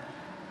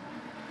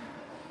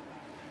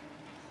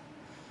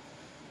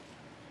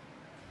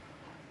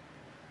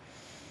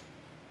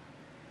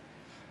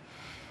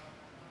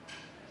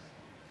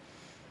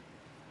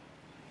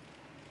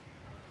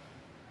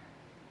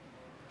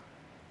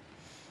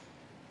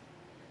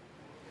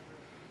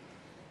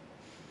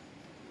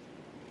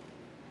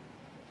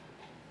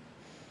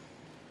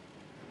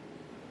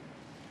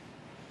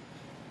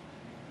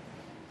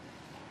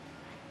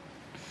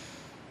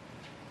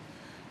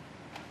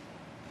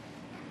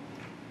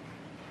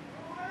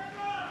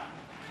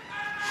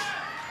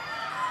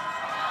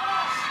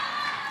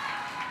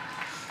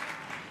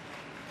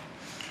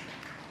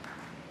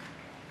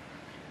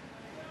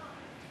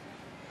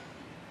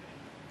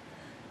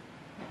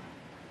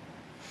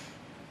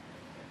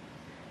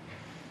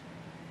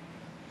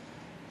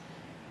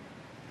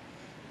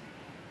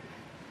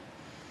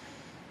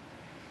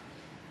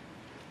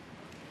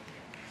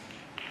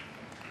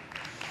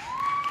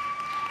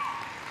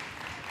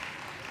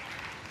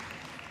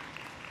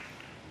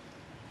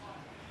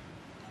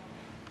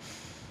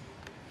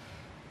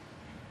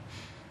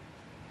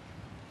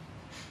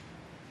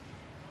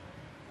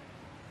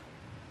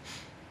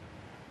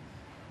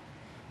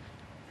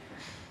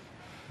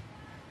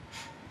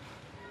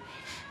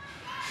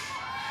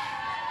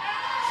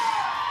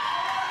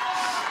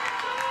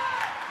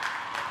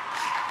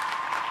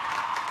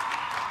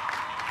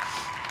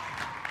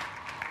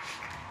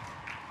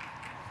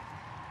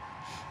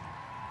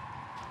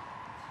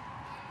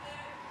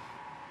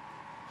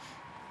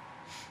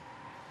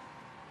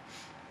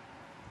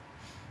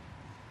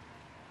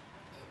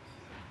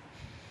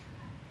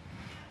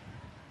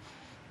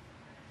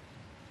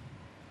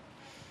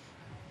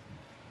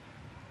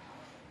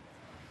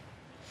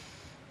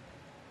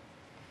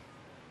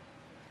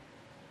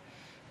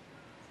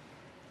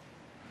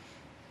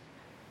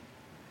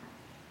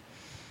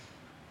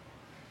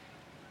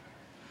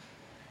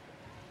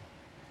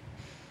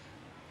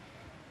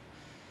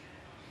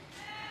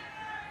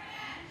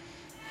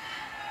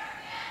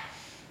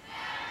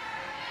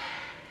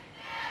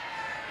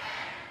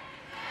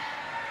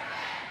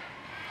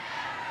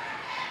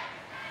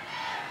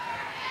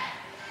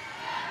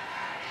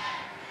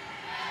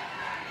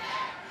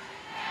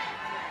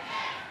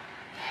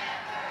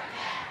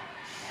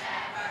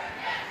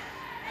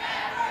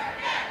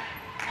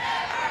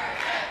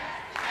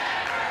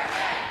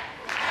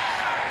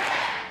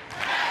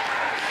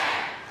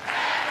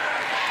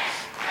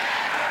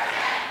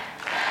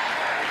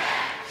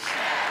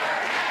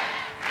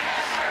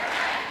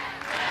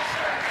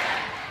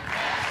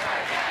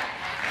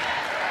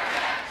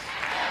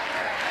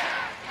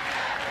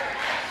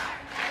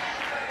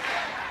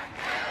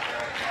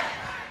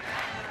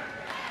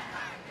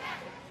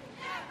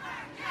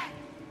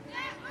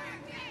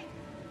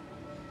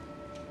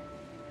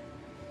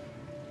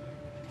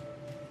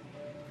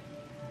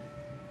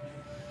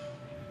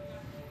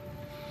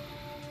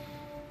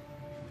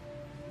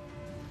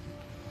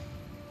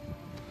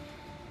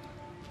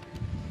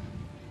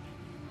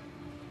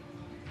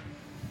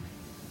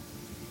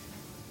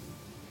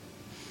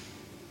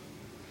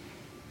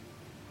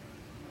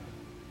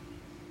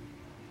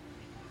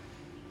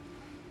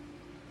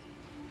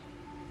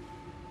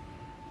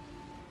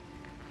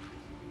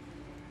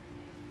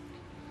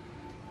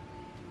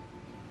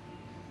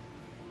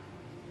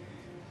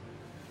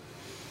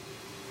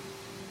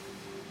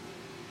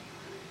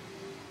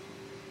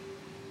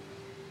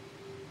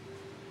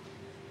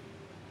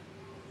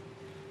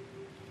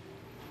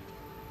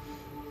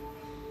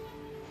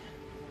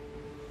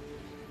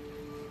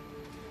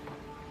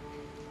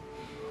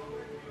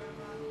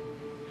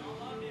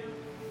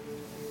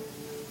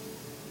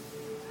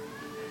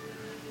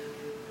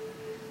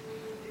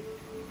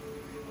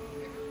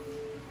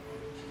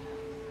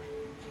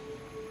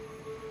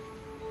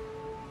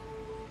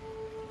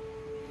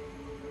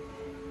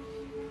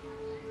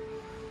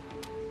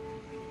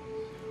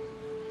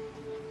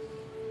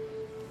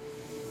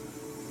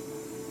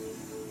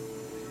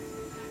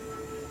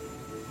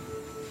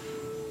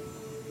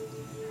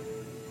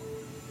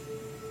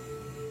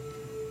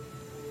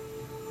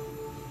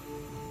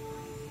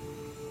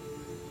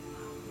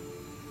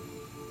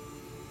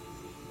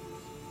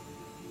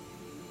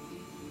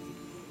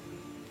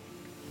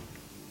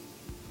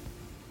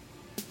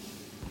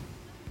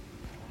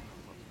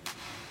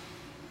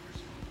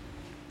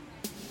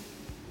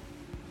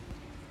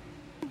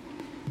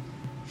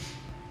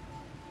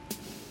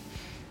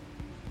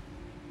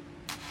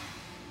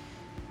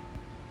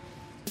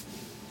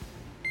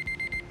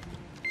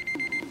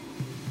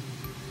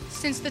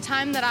 Since the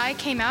time that I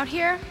came out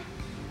here,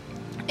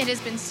 it has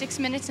been 6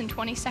 minutes and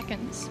 20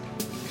 seconds.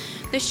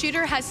 The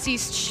shooter has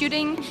ceased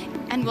shooting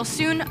and will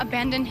soon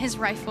abandon his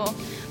rifle,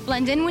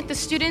 Blend in with the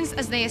students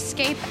as they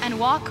escape and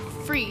walk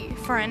free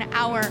for an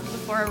hour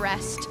before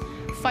arrest.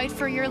 Fight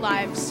for your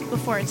lives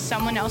before it's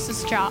someone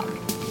else's job.